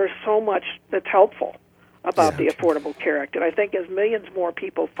 that there is so much that's helpful about the Affordable Care Act. And I think as millions more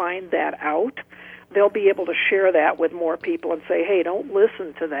people find that out, they'll be able to share that with more people and say, hey, don't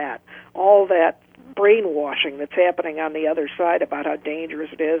listen to that, all that brainwashing that's happening on the other side about how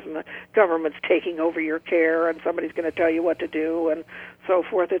dangerous it is and the government's taking over your care and somebody's going to tell you what to do and so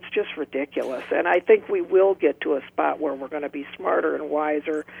forth. It's just ridiculous. And I think we will get to a spot where we're going to be smarter and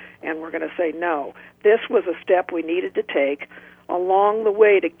wiser, and we're going to say, no, this was a step we needed to take along the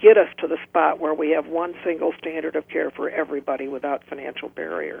way to get us to the spot where we have one single standard of care for everybody without financial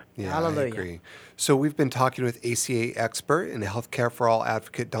barrier. Yeah, Hallelujah. I agree. So we've been talking with ACA expert and Healthcare for All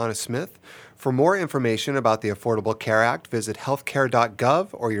advocate Donna Smith. For more information about the Affordable Care Act, visit healthcare.gov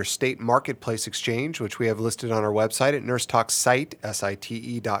or your state marketplace exchange, which we have listed on our website at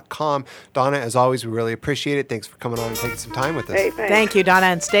nursetalksite.com. Donna, as always, we really appreciate it. Thanks for coming on and taking some time with us. Hey, thanks. Thank you, Donna,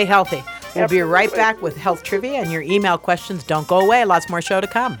 and stay healthy. We'll be right back with health trivia and your email questions. Don't go away. Lots more show to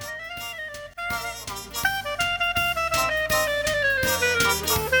come.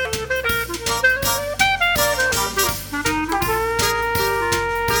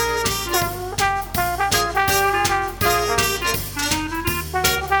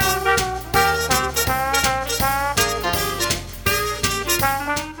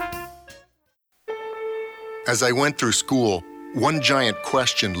 As I went through school, one giant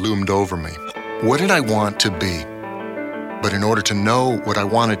question loomed over me. What did I want to be? But in order to know what I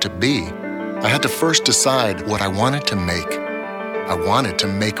wanted to be, I had to first decide what I wanted to make. I wanted to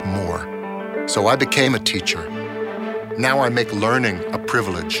make more. So I became a teacher. Now I make learning a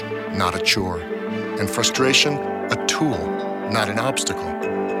privilege, not a chore, and frustration a tool, not an obstacle.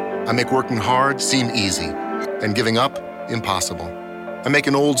 I make working hard seem easy, and giving up impossible. I make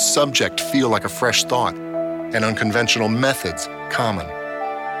an old subject feel like a fresh thought, and unconventional methods common.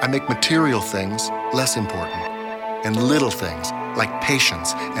 I make material things less important, and little things like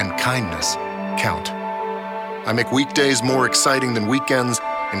patience and kindness count. I make weekdays more exciting than weekends,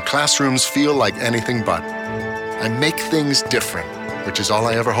 and classrooms feel like anything but. I make things different, which is all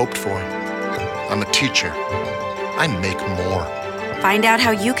I ever hoped for. I'm a teacher. I make more. Find out how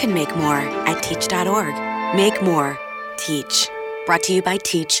you can make more at teach.org. Make more. Teach. Brought to you by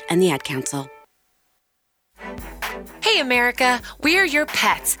Teach and the Ad Council. Hey America, we're your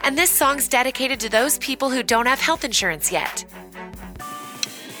pets, and this song's dedicated to those people who don't have health insurance yet.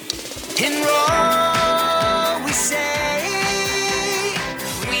 Enroll, we say,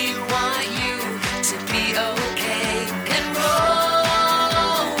 we want you to be okay.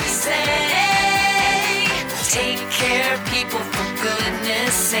 Enroll, we say, take care of people for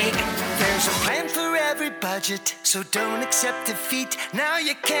goodness sake. There's a plan for every budget, so don't accept defeat. Now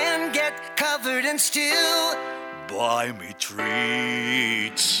you can get covered and still buy me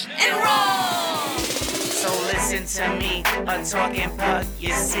treats. enroll. So listen to me, a talking pug,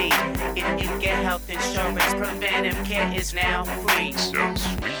 you see. If you get health insurance, preventive care is now free. So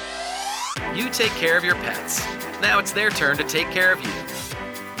sweet. You take care of your pets. Now it's their turn to take care of you.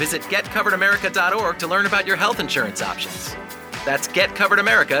 Visit getcoveredamerica.org to learn about your health insurance options. That's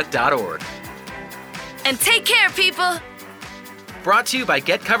getcoveredamerica.org. And take care, people! Brought to you by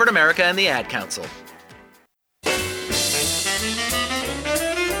Get Covered America and the Ad Council.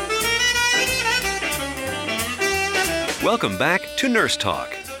 Welcome back to Nurse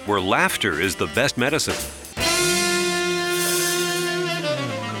Talk, where laughter is the best medicine.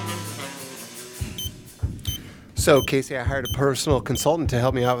 So, Casey, I hired a personal consultant to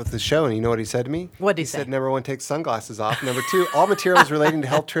help me out with the show, and you know what he said to me? What did he say? He said, number one, take sunglasses off. Number two, all materials relating to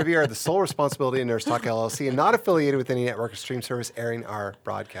health trivia are the sole responsibility of Nurse Talk LLC and not affiliated with any network or stream service airing our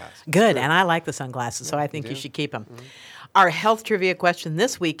broadcast. Good, and I like the sunglasses, so I think you should keep them. Mm-hmm. Our health trivia question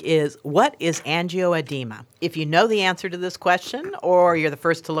this week is, what is angioedema? If you know the answer to this question, or you're the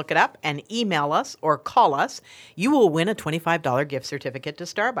first to look it up, and email us or call us, you will win a $25 gift certificate to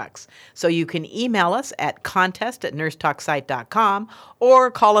Starbucks. So you can email us at contest@nursetalksite.com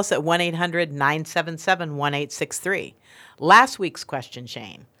or call us at 1-800-977-1863. Last week's question,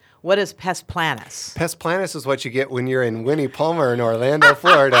 Shane. What is pes planus? Pes planus is what you get when you're in Winnie Palmer in Orlando,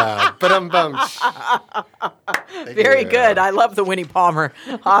 Florida. Ba-dum-bum. Very good. I love the Winnie Palmer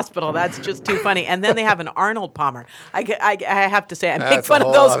Hospital. That's just too funny. And then they have an Arnold Palmer. I have to say, I make fun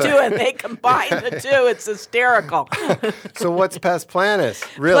of those two, and they combine the two. It's hysterical. So what's pes planus,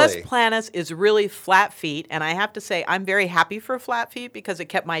 really? Pes planus is really flat feet, and I have to say, I'm very happy for flat feet because it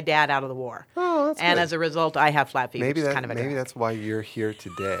kept my dad out of the war. Oh, that's and good. As a result, I have flat feet, Maybe which is kind of a maybe drag. that's why you're here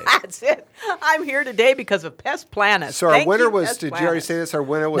today. That's it. I'm here today because of pes planus. So our Thank winner you, was, Pes did you already planus. say this? Our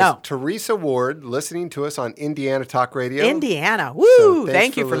winner was No. Teresa Ward, listening to us on Indiana Talk Radio. Indiana. Woo! So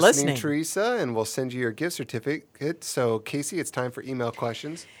Thank you for listening. Teresa, and we'll send you your gift certificate. So, Casey, it's time for email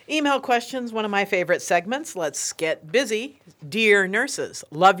questions. Email questions, one of my favorite segments. Let's get busy. Dear nurses,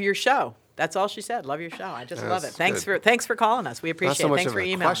 love your show. That's all she said. Love your show. I just love it. That's Thanks for calling us. We appreciate so it. much Thanks of for a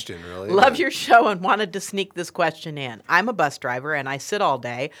emailing. question, really, Love but- your show and wanted to sneak this question in. I'm a bus driver and I sit all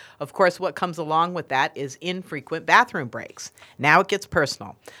day. Of course, what comes along with that is infrequent bathroom breaks. Now it gets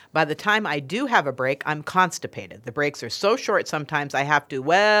personal. By the time I do have a break, I'm constipated. The breaks are so short sometimes I have to,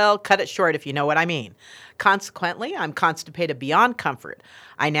 cut it short if you know what I mean. Consequently, I'm constipated beyond comfort.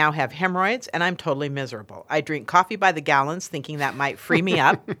 I now have hemorrhoids, and I'm totally miserable. I drink coffee by the gallons, thinking that might free me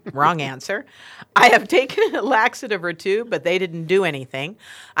up. Wrong answer. I have taken a laxative or two, but they didn't do anything.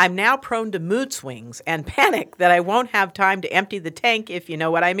 I'm now prone to mood swings and panic that I won't have time to empty the tank, if you know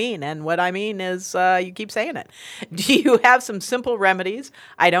what I mean. And what I mean is, you keep saying it. Do you have some simple remedies?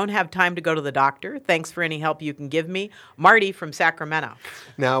 I don't have time to go to the doctor. Thanks for any help you can give me. Marty from Sacramento.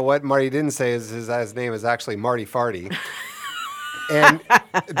 Now, what Marty didn't say is his name is actually Marty Farty. And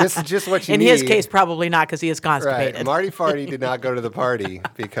this is just what you need. In his case, probably not, because he is constipated. Right. Marty Farty did not go to the party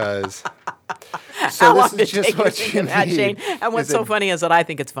because... How So long this did is it just take you what to you think of that, need. Shane? And what's so funny is that I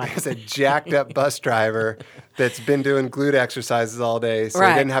think it's funny. It's a jacked up bus driver that's been doing glute exercises all day, so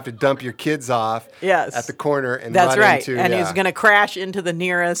Right. he didn't have to dump your kids off at the corner and That's run right. into... And he's going to crash into the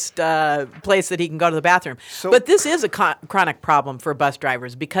nearest place that he can go to the bathroom. But this is a chronic problem for bus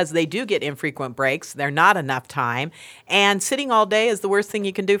drivers because they do get infrequent breaks. They're not enough time. And sitting all day is the worst thing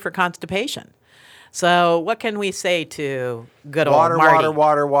you can do for constipation. So what can we say to good old Marty?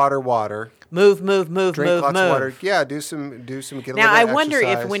 Water. Move, Drink move, lots of move. water. Yeah, do some, get a little Now, I bit of wonder if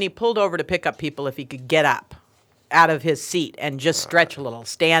exercise. when he pulled over to pick up people, if he could get up out of his seat and just stretch a little,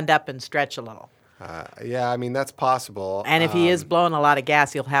 stand up and stretch a little. Yeah, I mean, that's possible. And if he is blowing a lot of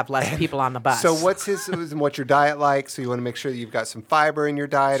gas, he'll have less people on the bus. So what's your diet like? So you want to make sure that you've got some fiber in your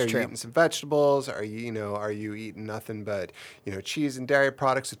diet. Are you eating some vegetables? Are you eating nothing but, cheese and dairy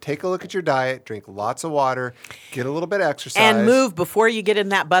products? So take a look at your diet, drink lots of water, get a little bit of exercise. And move before you get in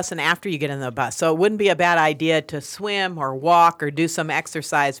that bus and after you get in the bus. So it wouldn't be a bad idea to swim or walk or do some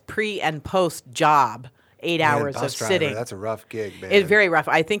exercise pre and post job. 8 hours of sitting. That's a rough gig, man. It's very rough.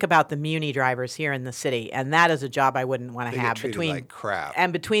 I think about the Muni drivers here in the city, and that is a job I wouldn't want to have. Get treated like crap.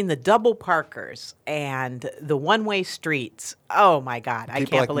 And between the double parkers and the one-way streets, oh my God, I can't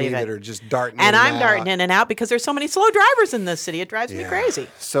believe it. People like me that are just darting and in I'm and darting out. in and out because there's so many slow drivers in this city. It drives me crazy.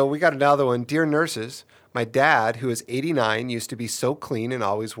 So we got another one. Dear nurses, my dad, who is 89, used to be so clean and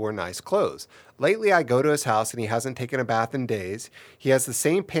always wore nice clothes. Lately, I go to his house and he hasn't taken a bath in days. He has the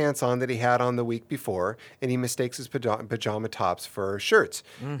same pants on that he had on the week before, and he mistakes his pajama tops for shirts.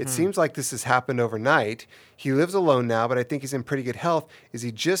 Mm-hmm. It seems like this has happened overnight. He lives alone now, but I think he's in pretty good health. Is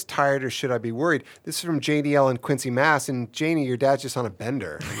he just tired or should I be worried? This is from JDL in Quincy, Mass. And Janie, your dad's just on a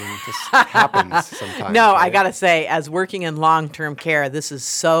bender. I mean, this happens sometimes. No, right? I got to say, as working in long-term care, this is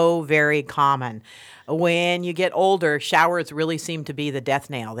so very common. When you get older, showers really seem to be the death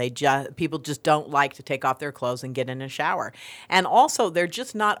nail. People just don't like to take off their clothes and get in a shower. And also, they're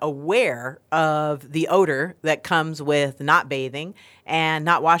just not aware of the odor that comes with not bathing and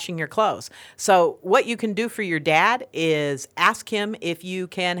not washing your clothes. So what you can do for your dad is ask him if you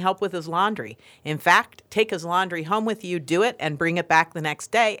can help with his laundry. In fact, take his laundry home with you, do it, and bring it back the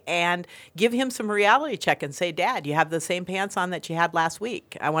next day, and give him some reality check and say, Dad, you have the same pants on that you had last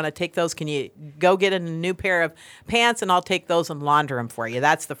week. I want to take those. Can you go get a new pair of pants, and I'll take those and launder them for you.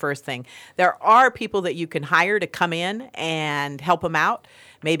 That's the first thing. There are people that you can hire to come in and help him out.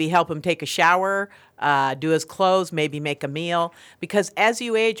 Maybe help him take a shower, do his clothes, maybe make a meal. Because as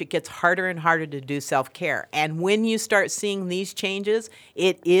you age, it gets harder and harder to do self-care. And when you start seeing these changes,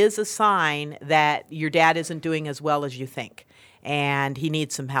 it is a sign that your dad isn't doing as well as you think. And he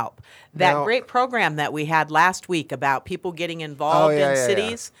needs some help. That great program that we had last week about people getting involved in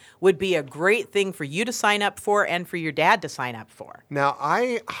cities would be a great thing for you to sign up for and for your dad to sign up for. Now,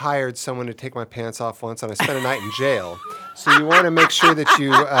 I hired someone to take my pants off once, and I spent a night in jail. So you want to make sure that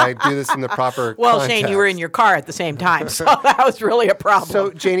you do this in the proper context. Shane, you were in your car at the same time, so that was really a problem. So,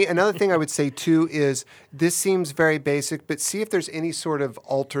 Janie, another thing I would say, too, is this seems very basic, but see if there's any sort of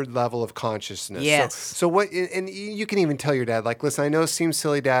altered level of consciousness. Yes. So what, and you can even tell your dad, like, listen, I know it seems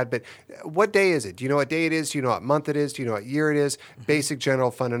silly, Dad, but what day is it? Do you know what day it is? Do you know what month it is? Do you know what year it is? Basic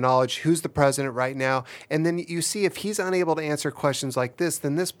general fund of knowledge. Who's the president right now? And then you see if he's unable to answer questions like this,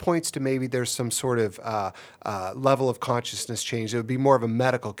 then this points to maybe there's some sort of level of consciousness change. It would be more of a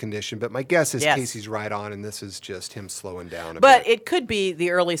medical condition. But my guess is Casey's right on, and this is just him slowing down a bit. But it could be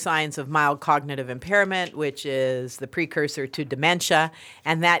the early signs of mild cognitive impairment, which is the precursor to dementia.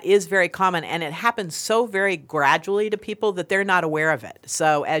 And that is very common. And it happens so very gradually to people that they're not aware of it.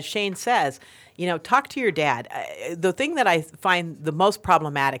 So as Shane says, talk to your dad. The thing that I find the most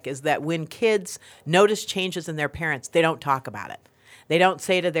problematic is that when kids notice changes in their parents, they don't talk about it. They don't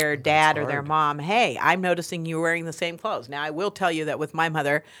say to their dad or their mom, hey, I'm noticing you wearing the same clothes. Now, I will tell you that with my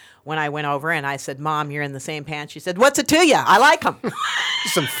mother, when I went over and I said, Mom, you're in the same pants, she said, what's it to you? I like them.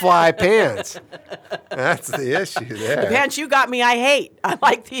 Some fly pants. That's the issue there. The pants you got me, I hate. I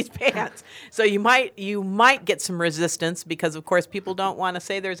like these pants. So you might get some resistance because, of course, people don't want to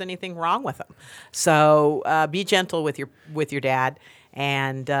say there's anything wrong with them. So be gentle with your dad.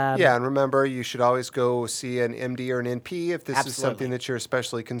 And and remember, you should always go see an MD or an NP if this is something that you're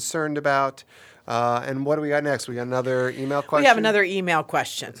especially concerned about. And what do we got next? We got another email question? We have another email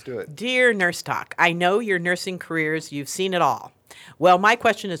question. Let's do it. Dear Nurse Talk, I know your nursing careers, you've seen it all. Well, my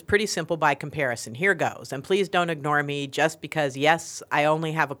question is pretty simple by comparison. Here goes. And please don't ignore me just because, yes, I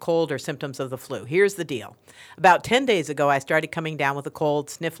only have a cold or symptoms of the flu. Here's the deal. About 10 days ago, I started coming down with a cold,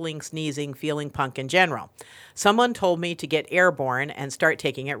 sniffling, sneezing, feeling punk in general. Someone told me to get Airborne and start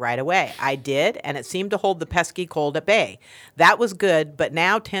taking it right away. I did, and it seemed to hold the pesky cold at bay. That was good, but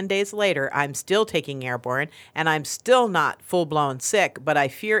now 10 days later, I'm still taking Airborne, and I'm still not full-blown sick, but I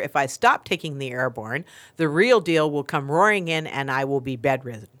fear if I stop taking the Airborne, the real deal will come roaring in and I will be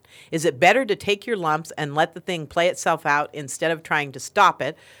bedridden. Is it better to take your lumps and let the thing play itself out instead of trying to stop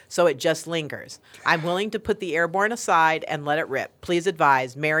it so it just lingers? I'm willing to put the Airborne aside and let it rip. Please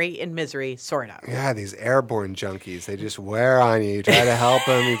advise. Mary in misery, sort of. Yeah, these Airborne junkies, they just wear on you. You try to help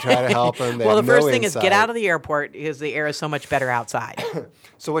them. They well, have the first no thing insight. is get out of the airport because the air is so much better outside.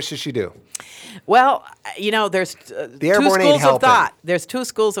 So what should she do? Well, there's two schools of thought. There's two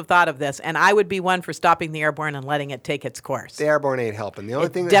schools of thought of this, and I would be one for stopping the Airborne and letting it take its course. The Airborne ain't helping. The only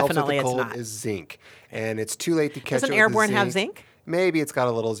thing that Definitely helps it's with the cold not. is zinc. And it's too late to catch Doesn't it with the Airborne have zinc? Maybe it's got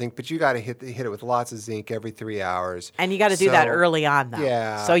a little zinc, but you got to hit it with lots of zinc every 3 hours. And you got to do that early on, though.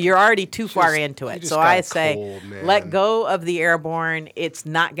 Yeah. So you're already too far into it. So I say, let go of the Airborne. It's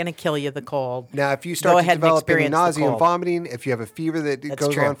not going to kill you, the cold. Now, if you start to develop any nausea and cold. vomiting, if you have a fever that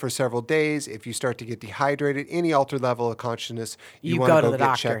goes true. on for several days, if you start to get dehydrated, any altered level of consciousness, you go want to to the get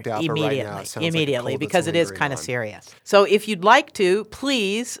doctor checked out. immediately, But right now, it sounds like a cold because that's it is lingering kind of on. serious. So if you'd like to,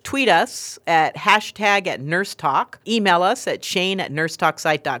 please tweet us at #@NurseTalk. Email us at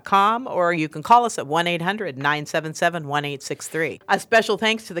shane@nursetalksite.com, or you can call us at 1-800-977-1863. A special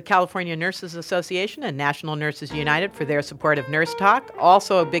thanks to the California Nurses Association and National Nurses United for their support of Nurse Talk.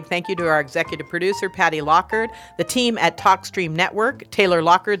 Also, a big thank you to our executive producer, Patty Lockard, the team at TalkStream Network, Taylor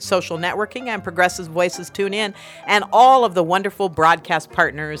Lockard, Social Networking, and Progressive Voices Tune In, and all of the wonderful broadcast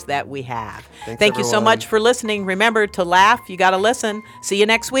partners that we have. Thanks, Thank you so everyone. much for listening. Remember to laugh, you got to listen. See you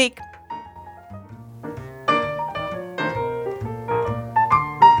next week.